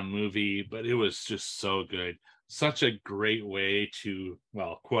broken down movie, but it was just so good. Such a great way to,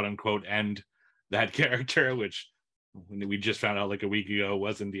 well, quote unquote, end that character, which we just found out like a week ago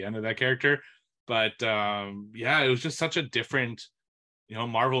wasn't the end of that character. But yeah, it was just such a different, you know,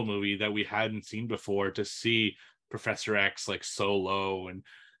 Marvel movie that we hadn't seen before, to see Professor X like so low and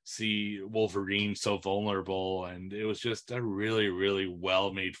see Wolverine so vulnerable. And it was just a really, really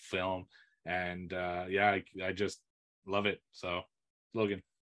well made film. And yeah, I just love it. So Logan.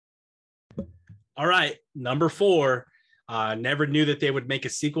 All right, number 4. Never knew that they would make a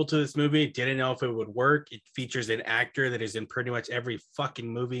sequel to this movie. Didn't know if it would work. It features an actor that is in pretty much every fucking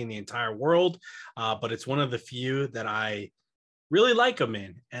movie in the entire world, but it's one of the few that I really like him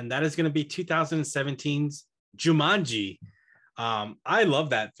in, and that is going to be 2017's Jumanji. I love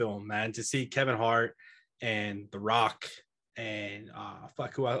that film, man. To see Kevin Hart and The Rock and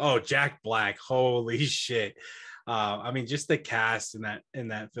Jack Black. Holy shit. I mean, just the cast in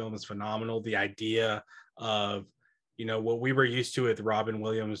that film is phenomenal. The idea of, you know, what we were used to with Robin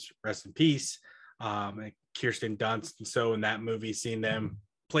Williams, rest in peace, and Kirsten Dunst. And so in that movie, seeing them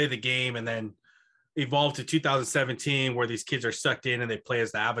play the game and then evolve to 2017, where these kids are sucked in and they play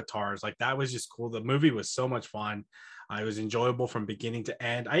as the avatars, like that was just cool. The movie was so much fun. It was enjoyable from beginning to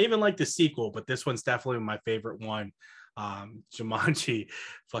end. I even like the sequel, but this one's definitely my favorite one. Jumanji,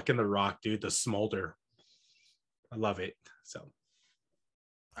 fucking The Rock, dude, the smolder. I love it. So,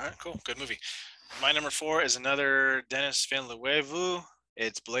 all right, cool, good movie. My number 4 is another Denis Villeneuve.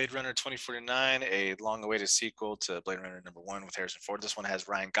 It's Blade Runner 2049, a long-awaited sequel to Blade Runner number 1 with Harrison Ford. This one has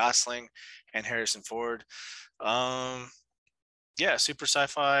Ryan Gosling and Harrison Ford. Yeah, super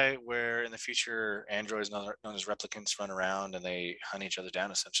sci-fi, where in the future androids known as replicants run around and they hunt each other down,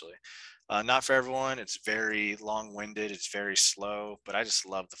 essentially. Not for everyone. It's very long-winded. It's very slow, but I just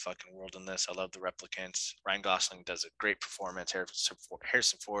love the fucking world in this. I love the replicants. Ryan Gosling does a great performance.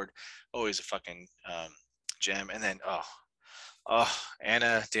 Harrison Ford, always a fucking gem. And then,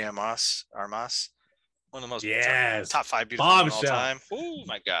 Ana de Armas, one of the most top 5 beautiful women of all time. Oh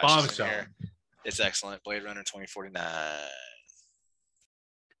my gosh. Bombshell. It's excellent. Blade Runner 2049.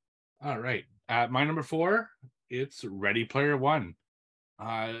 All right. My number 4, it's Ready Player One.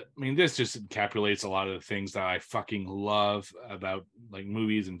 I mean, this just encapsulates a lot of the things that I fucking love about like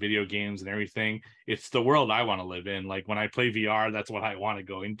movies and video games and everything. It's the world I want to live in. Like when I play VR, that's what I want to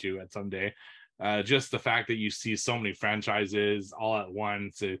go into at someday. Just the fact that you see so many franchises all at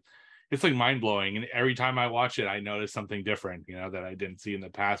once, it's like mind blowing. And every time I watch it, I notice something different, you know, that I didn't see in the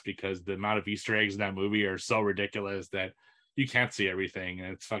past, because the amount of Easter eggs in that movie are so ridiculous that you can't see everything.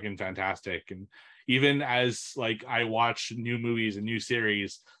 And it's fucking fantastic. And even as like I watch new movies and new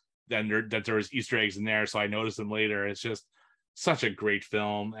series, then there's Easter eggs in there, so I notice them later. It's just such a great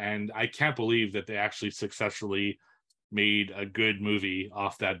film, and I can't believe that they actually successfully made a good movie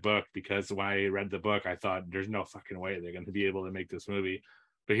off that book, because when I read the book, I thought there's no fucking way they're going to be able to make this movie.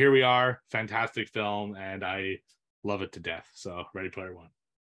 But here we are, fantastic film, and I love it to death. So Ready Player One.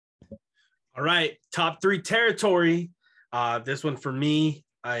 All right, top 3 territory. This one for me,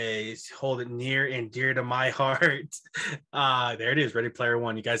 I hold it near and dear to my heart. There it is, Ready Player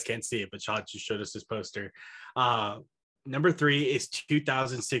One. You guys can't see it, but Shad just showed us this poster. Number 3 is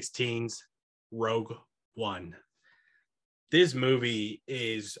 2016's Rogue One. This movie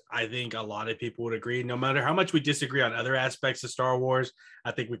is, I think a lot of people would agree, no matter how much we disagree on other aspects of Star Wars,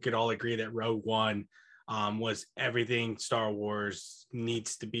 I think we could all agree that Rogue One was everything Star Wars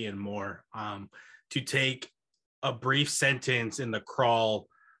needs to be and more. To take a brief sentence in the crawl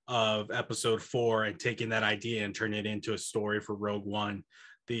of episode 4 and taking that idea and turn it into a story for Rogue One,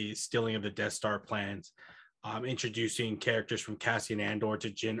 the stealing of the Death Star plans, introducing characters from Cassian Andor to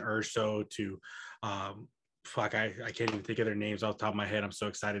Jyn Erso to I can't even think of their names off the top of my head. I'm so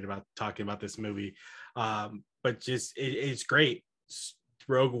excited about talking about this movie. But just it's great.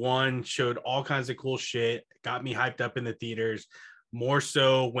 Rogue One showed all kinds of cool shit, got me hyped up in the theaters, more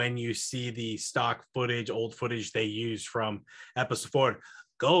so when you see the stock footage, old footage they used from episode 4.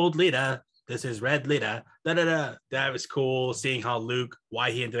 Gold leader, this is red leader, da-da-da. That was cool, seeing how Luke,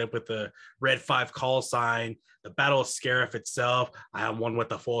 why he ended up with the red 5 call sign, the Battle of Scarif itself. I am one with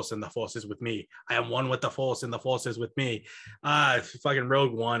the Force and the Force is with me. I am one with the Force and the Force is with me. Fucking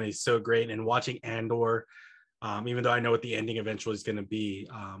Rogue One is so great. And watching Andor, even though I know what the ending eventually is going to be,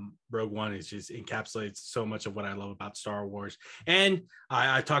 Rogue One is just encapsulates so much of what I love about Star Wars. And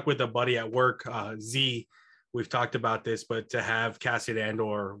I talked with a buddy at work, Z. We've talked about this, but to have Cassian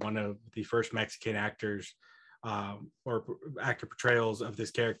Andor, one of the first Mexican actors or actor portrayals of this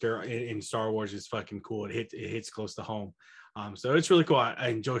character in Star Wars is fucking cool. It hits close to home. So it's really cool. I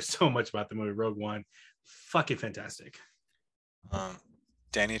enjoy so much about the movie Rogue One. Fucking fantastic.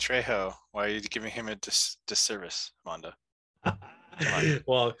 Danny Trejo, why are you giving him a disservice, Mondo?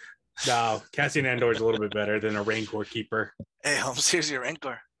 Well, no, Cassian Andor is a little bit better than a Rancor keeper. Hey, Holmes, here's your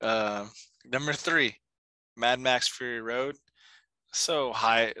Rancor. Number 3, Mad Max Fury Road. So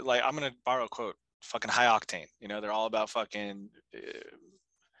high, like I'm gonna borrow a quote. Fucking high octane. You know, they're all about fucking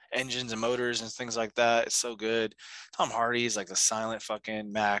engines and motors and things like that. It's so good. Tom Hardy's like the silent fucking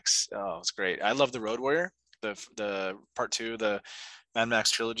Max. Oh, it's great. I love the Road Warrior. The part 2, the Mad Max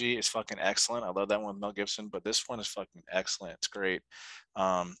trilogy is fucking excellent. I love that one with Mel Gibson, but this one is fucking excellent. It's great.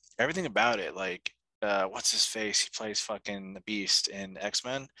 Everything about it, like what's his face? He plays fucking the Beast in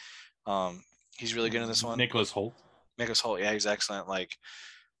X-Men. He's really good in this one. Nicholas Hoult. Yeah, he's excellent. Like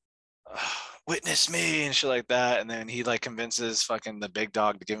witness me and shit like that, and then he like convinces fucking the big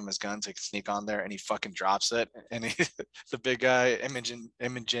dog to give him his gun so he can sneak on there, and he fucking drops it, and the big guy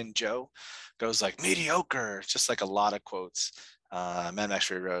Imogen Joe goes like mediocre. Just like a lot of quotes. Mad Max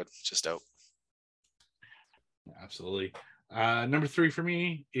Fury Road, just dope. Absolutely. Number 3 for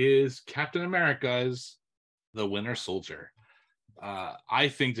me is Captain America's The Winter Soldier. I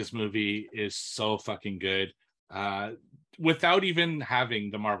think this movie is so fucking good. Without even having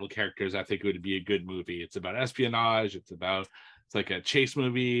the Marvel characters, I think it would be a good movie. It's about espionage. It's like a chase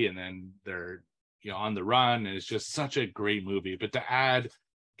movie, and then they're on the run, and it's just such a great movie. But to add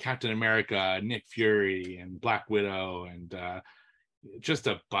Captain America, Nick Fury, and Black Widow, and just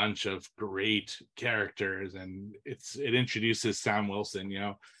a bunch of great characters, and it introduces Sam Wilson,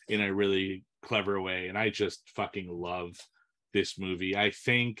 in a really clever way, and I just fucking love this movie. I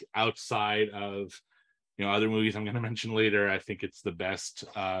think outside of other movies I'm going to mention later, I think it's the best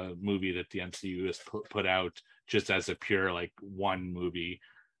movie that the MCU has put out, just as a pure like one movie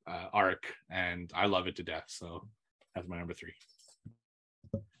arc, and I love it to death. So that's my number 3.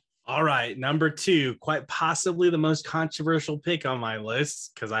 All right, number 2, quite possibly the most controversial pick on my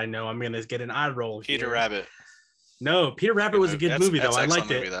list, because I know I'm going to get an eye roll. Peter Rabbit. No, Peter Rabbit was a good movie, though. I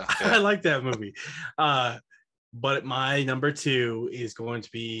liked it. Yeah. I like that movie. But my number 2 is going to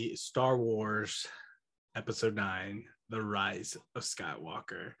be Star Wars Episode 9, The Rise of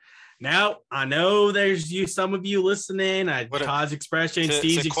Skywalker. Now, I know there's some of you listening. Todd's expression,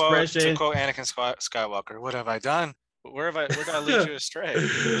 Steve's expression. To quote Anakin Skywalker, what have I done? Where did I lead you astray?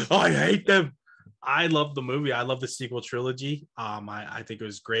 Oh, I hate them. I love the movie. I love the sequel trilogy. I think it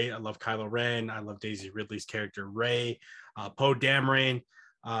was great. I love Kylo Ren. I love Daisy Ridley's character, Rey. Poe Dameron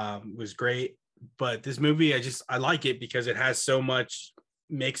was great. But this movie, I like it because it has so much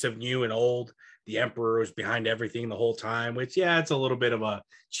mix of new and old. The Emperor was behind everything the whole time, which, yeah, it's a little bit of a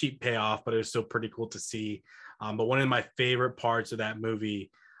cheap payoff, but it was still pretty cool to see. But one of my favorite parts of that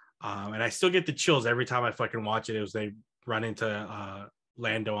movie, and I still get the chills every time I fucking watch it, was they run into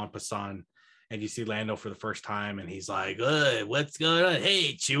Lando on Pasan, and you see Lando for the first time, and he's like, what's going on?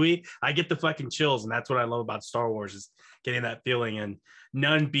 Hey, Chewie. I get the fucking chills, and that's what I love about Star Wars, is getting that feeling, and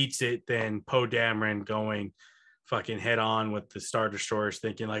none beats it than Poe Dameron going fucking head on with the Star Destroyers,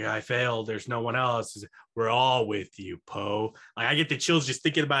 thinking like, I failed, there's no one else, we're all with you, Poe. Like, I get the chills just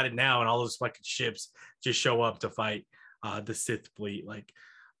thinking about it now, and all those fucking ships just show up to fight the Sith fleet. Like,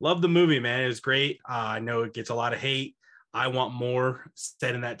 love the movie, man. It was great. I know it gets a lot of hate. I want more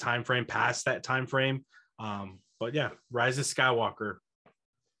set in that time frame, past that time frame. But yeah, Rise of Skywalker,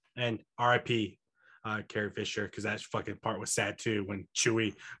 and R.I.P. Carrie Fisher, because that fucking part was sad too when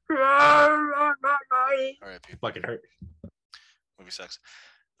Chewie R.I.P. fucking hurt. Movie sucks.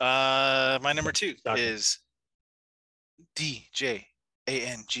 My number 2 Doctor. is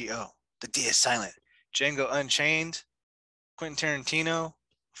D-J-A-N-G-O. The D is silent. Django Unchained. Quentin Tarantino.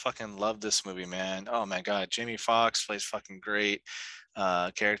 Fucking love this movie, man. Oh my god, Jamie Foxx plays fucking great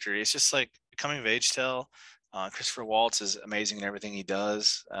character. It's just like a coming of age tale. Christopher Waltz is amazing in everything he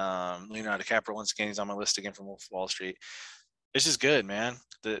does. Leonardo DiCaprio, once again, he's on my list again from Wolf of Wall Street. It's just good, man.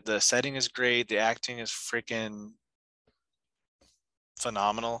 The setting is great. The acting is freaking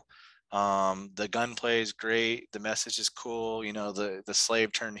phenomenal. The gunplay is great. The message is cool. You know, the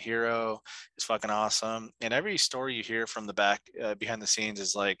slave turned hero is fucking awesome. And every story you hear from the back behind the scenes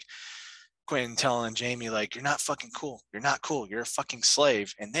is like Quentin telling Jamie, like, you're not fucking cool. You're not cool. You're a fucking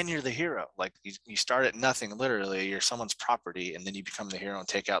slave. And then you're the hero. Like, you start at nothing, literally. You're someone's property. And then you become the hero and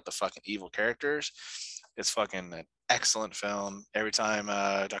take out the fucking evil characters. It's fucking an excellent film. Every time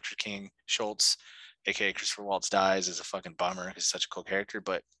Dr. King Schultz, aka Christopher Waltz, dies, is a fucking bummer because he's such a cool character.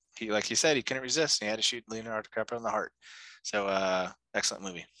 But he, like he said, he couldn't resist. And he had to shoot Leonardo DiCaprio in the heart. So excellent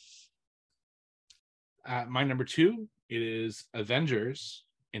movie. My number 2, it is Avengers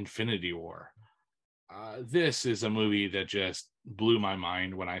Infinity War. This is a movie that just blew my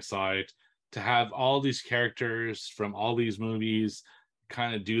mind when I saw it. To have all these characters from all these movies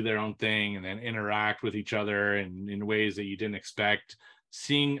kind of do their own thing and then interact with each other in ways that you didn't expect.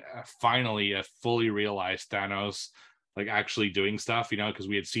 Seeing finally a fully realized Thanos, like actually doing stuff, you know, because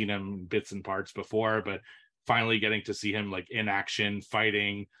we had seen him in bits and parts before, but finally getting to see him like in action,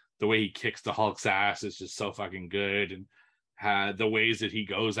 fighting. The way he kicks the Hulk's ass is just so fucking good. And the ways that he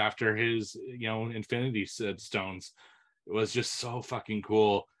goes after his, you know, Infinity Stones, it was just so fucking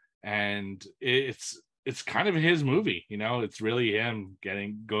cool. And it's kind of his movie, you know. It's really him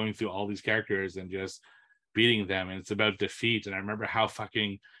going through all these characters and just beating them, and it's about defeat. And I remember how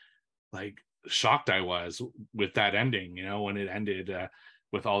fucking like shocked I was with that ending, you know, when it ended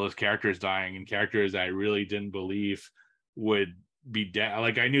with all those characters dying, and characters I really didn't believe would be dead.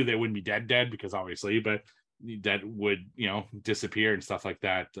 Like, I knew they wouldn't be dead because obviously, but that would, you know, disappear and stuff like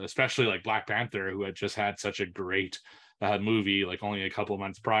that. Especially like Black Panther, who had just had such a great movie like only a couple of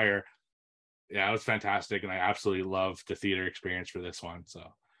months prior. Yeah, it was fantastic, and I absolutely loved the theater experience for this one. So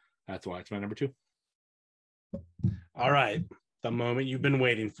that's why it's my number 2. All right, the moment you've been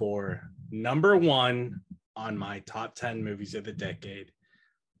waiting for. Number 1 on my top 10 movies of the decade.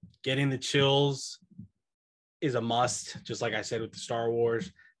 Getting the chills is a must. Just like I said with the Star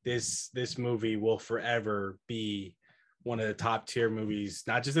Wars, this movie will forever be one of the top tier movies,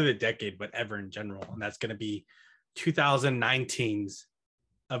 not just of the decade, but ever in general. And that's going to be 2019's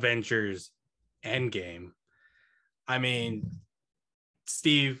Avengers Endgame. I mean,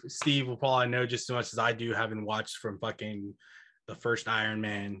 Steve will probably know just as much as I do, having watched from fucking the first Iron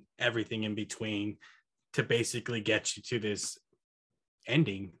Man, everything in between, to basically get you to this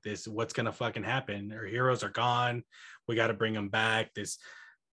ending, this what's gonna fucking happen. Our heroes are gone, we got to bring them back, this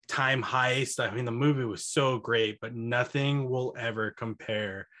time heist. I mean, the movie was so great, but nothing will ever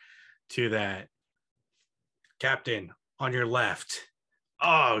compare to that. Captain on your left,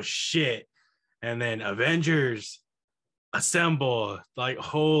 oh shit, and then Avengers assemble. Like,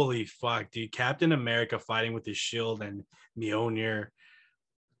 holy fuck, dude. Captain America fighting with his shield and Mjolnir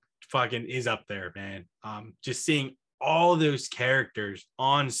fucking is up there, man. Just seeing all those characters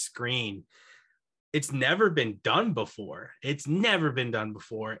on screen, it's never been done before.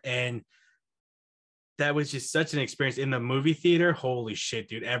 And that was just such an experience in the movie theater. Holy shit,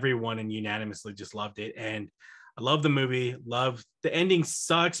 dude. Everyone unanimously just loved it. And I love the movie. Love the ending.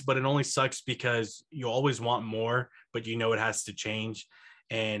 Sucks, but it only sucks because you always want more, but you know it has to change.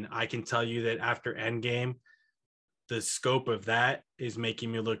 And I can tell you that after Endgame, the scope of that is making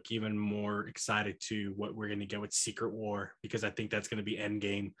me look even more excited to what we're going to get with Secret War, because I think that's going to be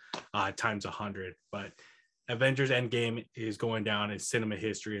Endgame times 100. But Avengers Endgame is going down in cinema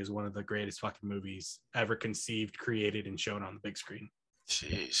history as one of the greatest fucking movies ever conceived, created, and shown on the big screen.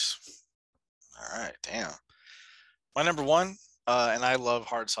 Jeez. All right, damn. My number 1, and I love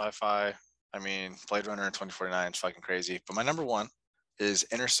hard sci-fi. I mean, Blade Runner in 2049 is fucking crazy. But my number 1 is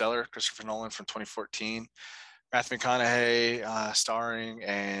Interstellar, Christopher Nolan from 2014. Matthew McConaughey starring,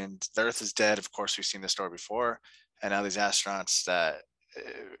 and The Earth is Dead. Of course, we've seen this story before. and now these astronauts that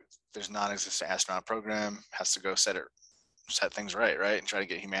there's non-existent astronaut program has to go set things right, and try to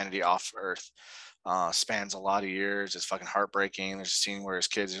get humanity off Earth. Spans a lot of years. It's fucking heartbreaking. There's a scene where his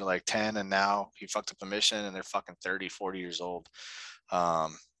kids are like 10 and now he fucked up the mission and they're fucking 30, 40 years old.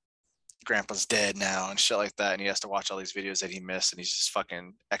 Grandpa's dead now and shit like that, and he has to watch all these videos that he missed, and he's just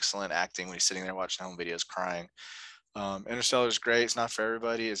fucking excellent acting when he's sitting there watching home videos crying. Interstellar is great. It's not for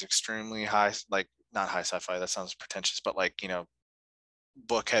everybody. It's extremely high, like not high sci-fi, that sounds pretentious, but like, you know,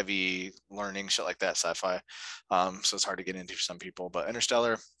 book heavy learning shit like that, sci-fi. So it's hard to get into for some people, but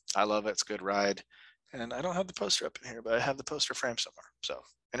Interstellar, I love it. It's a good ride. And I don't have the poster up in here, but I have the poster frame somewhere. So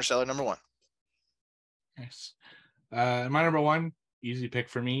Interstellar, number 1. Nice. My number 1, easy pick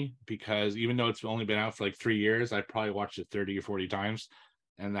for me, because even though it's only been out for like 3 years, I probably watched it 30 or 40 times,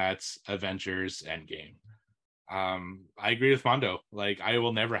 and that's Avengers Endgame. I agree with Mondo. Like, I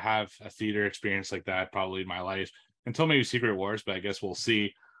will never have a theater experience like that probably in my life until maybe Secret Wars, but I guess we'll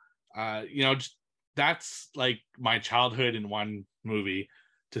see. You know, that's like my childhood in one movie.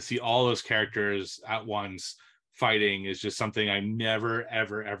 To see all those characters at once fighting is just something I never,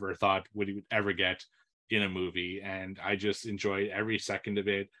 ever thought would ever get in a movie. And I just enjoyed every second of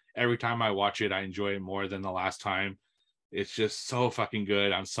it. Every time I watch it, I enjoy it more than the last time. It's just so fucking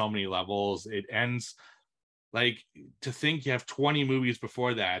good on so many levels. It ends, like, to think you have 20 movies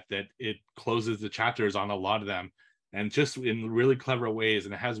before that it closes the chapters on a lot of them, and just in really clever ways.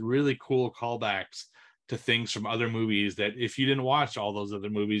 And it has really cool callbacks to things from other movies that if you didn't watch all those other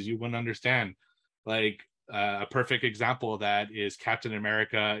movies, you wouldn't understand. Like, a perfect example of that is Captain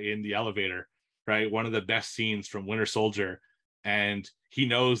America in the elevator, right? One of the best scenes from Winter Soldier. And he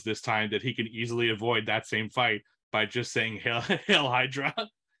knows this time that he can easily avoid that same fight by just saying Hail Hydra.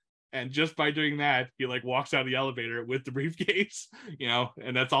 And just by doing that, he like walks out of the elevator with the briefcase, you know,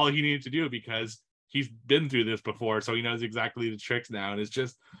 and that's all he needed to do because he's been through this before. So he knows exactly the tricks now. And it's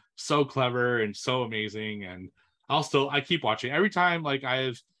just so clever and so amazing. And I keep watching every time. Like,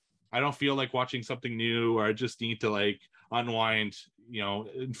 I don't feel like watching something new, or I just need to like unwind. You know,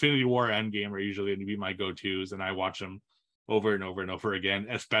 Infinity War, Endgame are usually going to be my go-tos, and I watch them over and over and over again,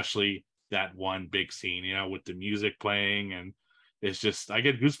 especially that one big scene, you know, with the music playing, and it's just, I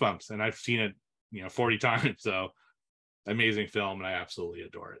get goosebumps, and I've seen it, you know, 40 times. So amazing film, and I absolutely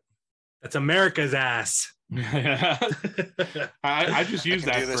adore it. That's America's ass. I just use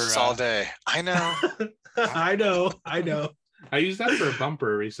that do this for all day. I know. I know. I used that for a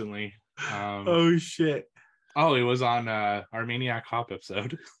bumper recently. Oh shit. Oh, it was on our Maniac Hop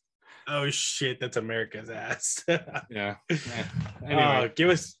episode. Oh shit, that's America's ass. Yeah. Anyway, give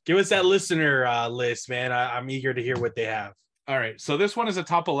us that listener list, man. I'm eager to hear what they have. All right, so this one is a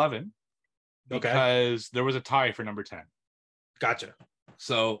top 11 because there was a tie for number 10. Gotcha.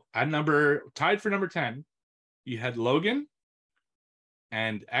 So tied for number 10, you had Logan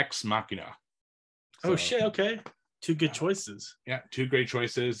and Ex Machina. Oh shit, okay. Two good choices. Yeah, two great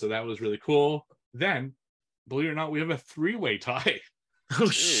choices. So that was really cool. Then, believe it or not, we have a 3-way tie. Oh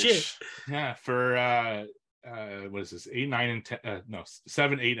shit. Yeah, for what is this? 8, 9, and 10. No,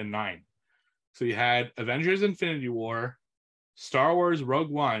 7, 8, and 9. So you had Avengers Infinity War, Star Wars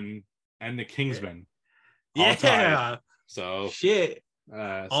Rogue One, and The Kingsman. Yeah. Tied. So shit.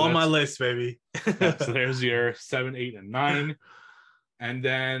 So on my list, baby. Yeah, so there's your 7, 8, and 9. And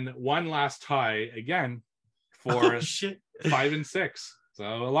then one last tie again for 5 and 6. So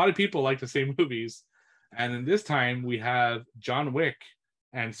a lot of people like the same movies. And then this time we have John Wick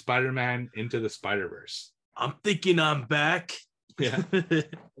and Spider-Man Into the Spider-Verse. I'm thinking I'm back. Yeah.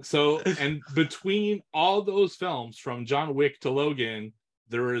 So, and between all those films from John Wick to Logan,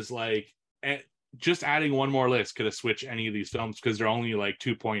 there is like, just adding one more list could have switched any of these films because they're only like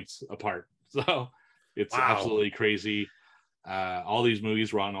 2 points apart. So it's absolutely crazy. All these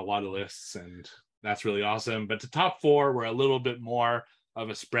movies were on a lot of lists, and that's really awesome. But the top 4 were a little bit more of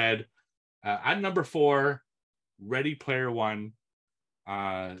a spread. At number 4, Ready Player One.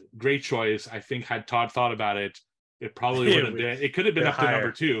 Great choice. I think had Todd thought about it, it probably would have been. It could have been up to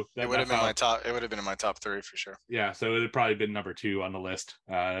number 2. It would have been my top. It would have been in my top 3 for sure. Yeah, so it would have probably been number 2 on the list.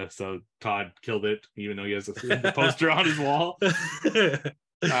 So Todd killed it, even though he has the poster on his wall.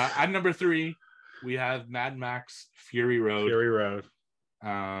 At number 3, we have Mad Max Fury Road.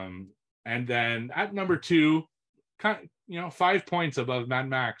 And then at number 2, 5 points above Mad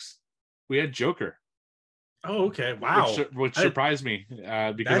Max, we had Joker. Oh, okay. Wow. Which surprised me because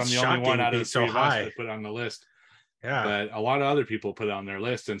I'm the only one out of the 3 of us that put it on the list. Yeah. But a lot of other people put it on their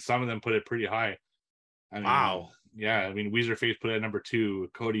list, and some of them put it pretty high. I mean, wow. Yeah. I mean, Weezerface put it at number 2.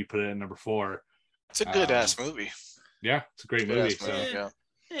 Cody put it at number 4. It's a good ass movie. Yeah. It's a great movie. So.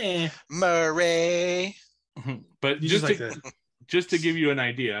 Yeah. Murray. But just to give you an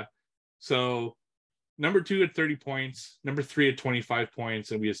idea, so number 2 at 30 points, number 3 at 25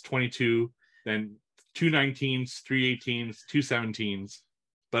 points, and we has 22, then 2 19s, 3 18s, 2 17s.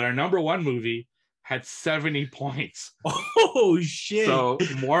 But our number 1 movie had 70 points. Oh shit. So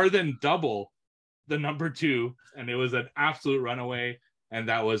more than double the number 2, and it was an absolute runaway, and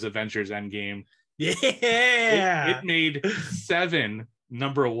that was Avengers Endgame. Yeah. It made 7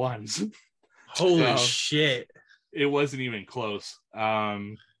 number 1s. Holy shit. It wasn't even close.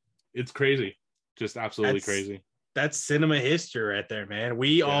 It's crazy. Just absolutely crazy. That's cinema history right there, man.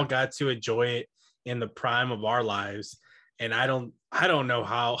 We all got to enjoy it in the prime of our lives. And I don't know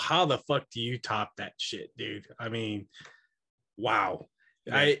how the fuck do you top that shit, dude? I mean, wow.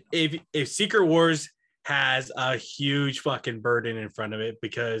 Yeah. If Secret Wars has a huge fucking burden in front of it,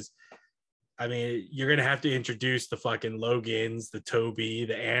 because I mean, you're gonna have to introduce the fucking Logans, the Toby,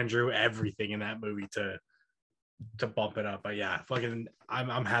 the Andrew, everything in that movie to bump it up. But yeah, fucking,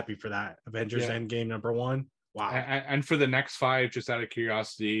 I'm happy for that. Avengers Endgame number 1. Wow. And for the next 5, just out of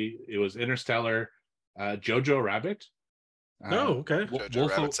curiosity, it was Interstellar, Jojo Rabbit. Okay. Jojo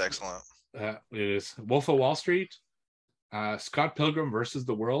Rabbit's excellent. It is Wolf of Wall Street, Scott Pilgrim versus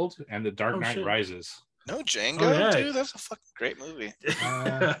the World, and The Dark Knight Rises. No Django, dude. That's a fucking great movie.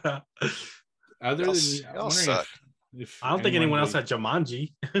 Other than y'all suck. If I don't think anyone else had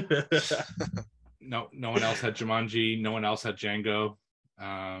Jumanji. No one else had Jumanji. No one else had Django.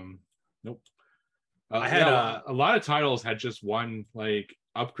 Nope. I had a lot of titles had just one. Like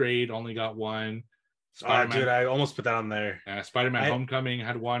Upgrade only got 1. Dude, I almost put that on there. Spider-Man Homecoming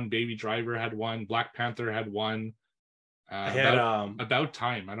had 1. Baby Driver had 1. Black Panther had 1. I had About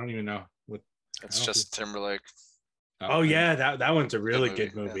Time. I don't even know what. It's just Timberlake. That one's a really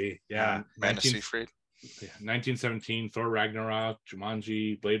good movie. Yeah. Man of Siegfried. 1917, Thor Ragnarok,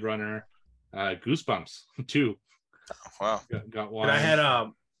 Jumanji, Blade Runner, Goosebumps 2. Oh, wow. Got 1.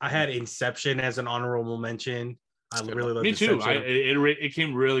 But I had Inception as an honorable mention. I really love Inception. Me too. It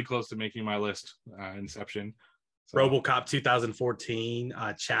came really close to making my list. Inception. So. RoboCop 2014,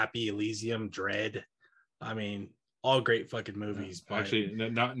 Chappie, Elysium, Dread. I mean, all great fucking movies. But actually,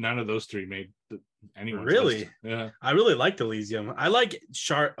 none of those 3 made anyone. Really? List. Yeah. I really liked Elysium. I like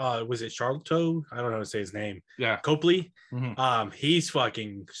was it Charlton? I don't know how to say his name. Yeah. Copley. Mm-hmm. He's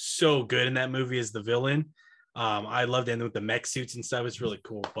fucking so good in that movie as the villain. I loved it with the mech suits and stuff. It's really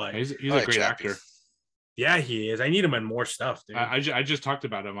cool. But he's a great actor. Yeah, he is. I need him in more stuff, dude. I just talked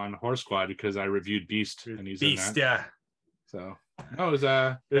about him on Horror Squad because I reviewed Beast, and he's in that. Yeah. So no, it was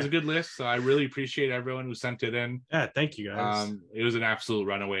a good list. So I really appreciate everyone who sent it in. Yeah, thank you guys. It was an absolute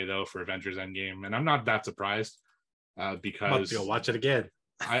runaway though for Avengers Endgame, and I'm not that surprised because I'll watch it again.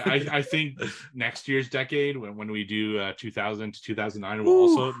 I think next year's decade when we do 2000 to 2009 will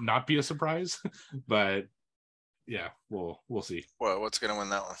also not be a surprise, but yeah, we'll see. What's gonna win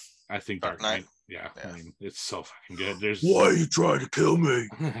that one? I think Dark Knight. Yeah, I mean, it's so fucking good. Why are you trying to kill me?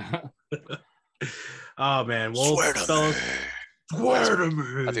 Oh man, well, swear to me. Swear to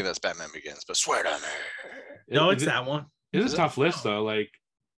me. I think that's Batman Begins, but swear to me. No, it's that one. It's a tough list though. Like,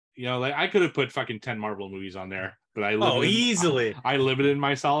 like I could have put fucking 10 Marvel movies on there, but easily. I limited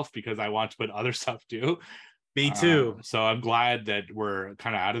myself because I want to put other stuff too. Me too. So I'm glad that we're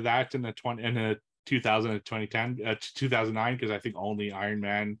kind of out of that in the 2000 to 2010 2009, because I think only Iron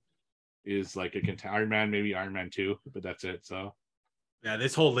Man is like Iron Man, maybe Iron Man 2, but that's it. So yeah,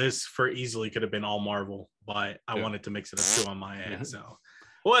 this whole list for easily could have been all Marvel, but I wanted to mix it up too on my end. So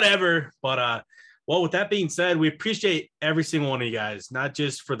whatever. But well, with that being said, we appreciate every single one of you guys, not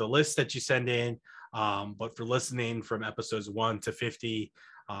just for the list that you send in, but for listening from episodes 1 to 50.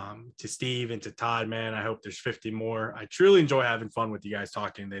 To Steve and to Todd, man, I hope there's 50 more. I truly enjoy having fun with you guys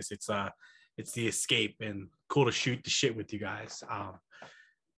talking this. It's the escape and cool to shoot the shit with you guys.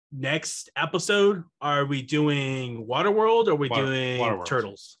 Next episode, are we doing Waterworld or are we doing Waterworld.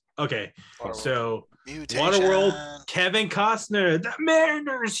 Turtles? Okay, Waterworld. So Mutation. Waterworld, Kevin Costner, the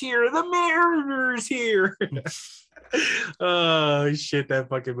Mariner's here, Oh shit, that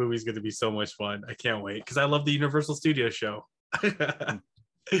fucking movie is going to be so much fun. I can't wait because I love the Universal Studios show. So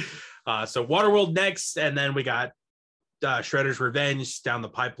Waterworld next, and then we got Shredder's Revenge down the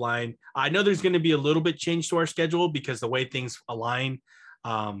pipeline. I know there's going to be a little bit change to our schedule because the way things align,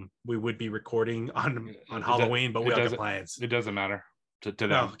 we would be recording on Halloween, but we don't have plans. It doesn't matter to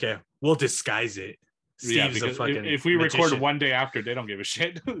them. Oh, okay, we'll disguise it. Steve's because if we record one day after, they don't give a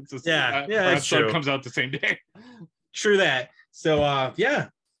shit. Just, that's true. It comes out the same day. True that. So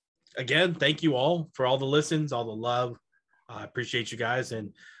again, thank you all for all the listens, all the love. I appreciate you guys,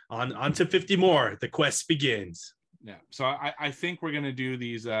 and on to 50 more. The quest begins. Yeah. So I think we're gonna do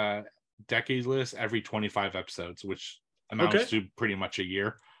these decades list every 25 episodes, which amounts to pretty much a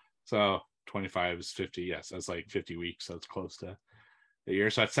year. So 25 is 50. Yes, that's like 50 weeks. So it's close to a year.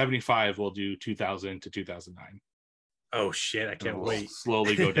 So at 75, we'll do 2000 to 2009. Oh shit! I can't wait.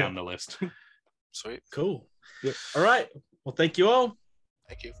 Slowly go down the list. Sweet. Cool. Yep. All right. Well, thank you all.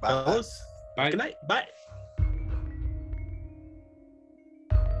 Thank you. Bye. Bye. Good night. Bye.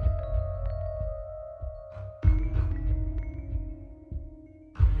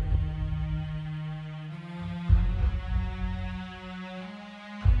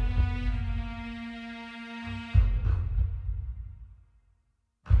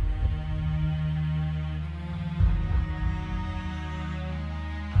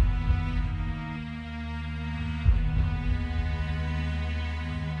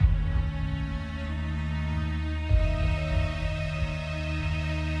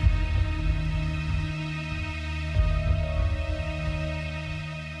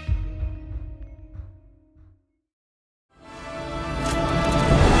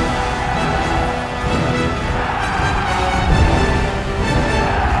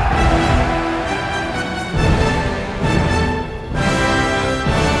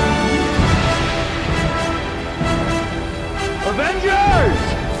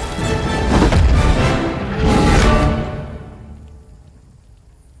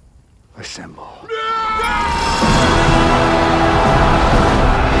 Assemble.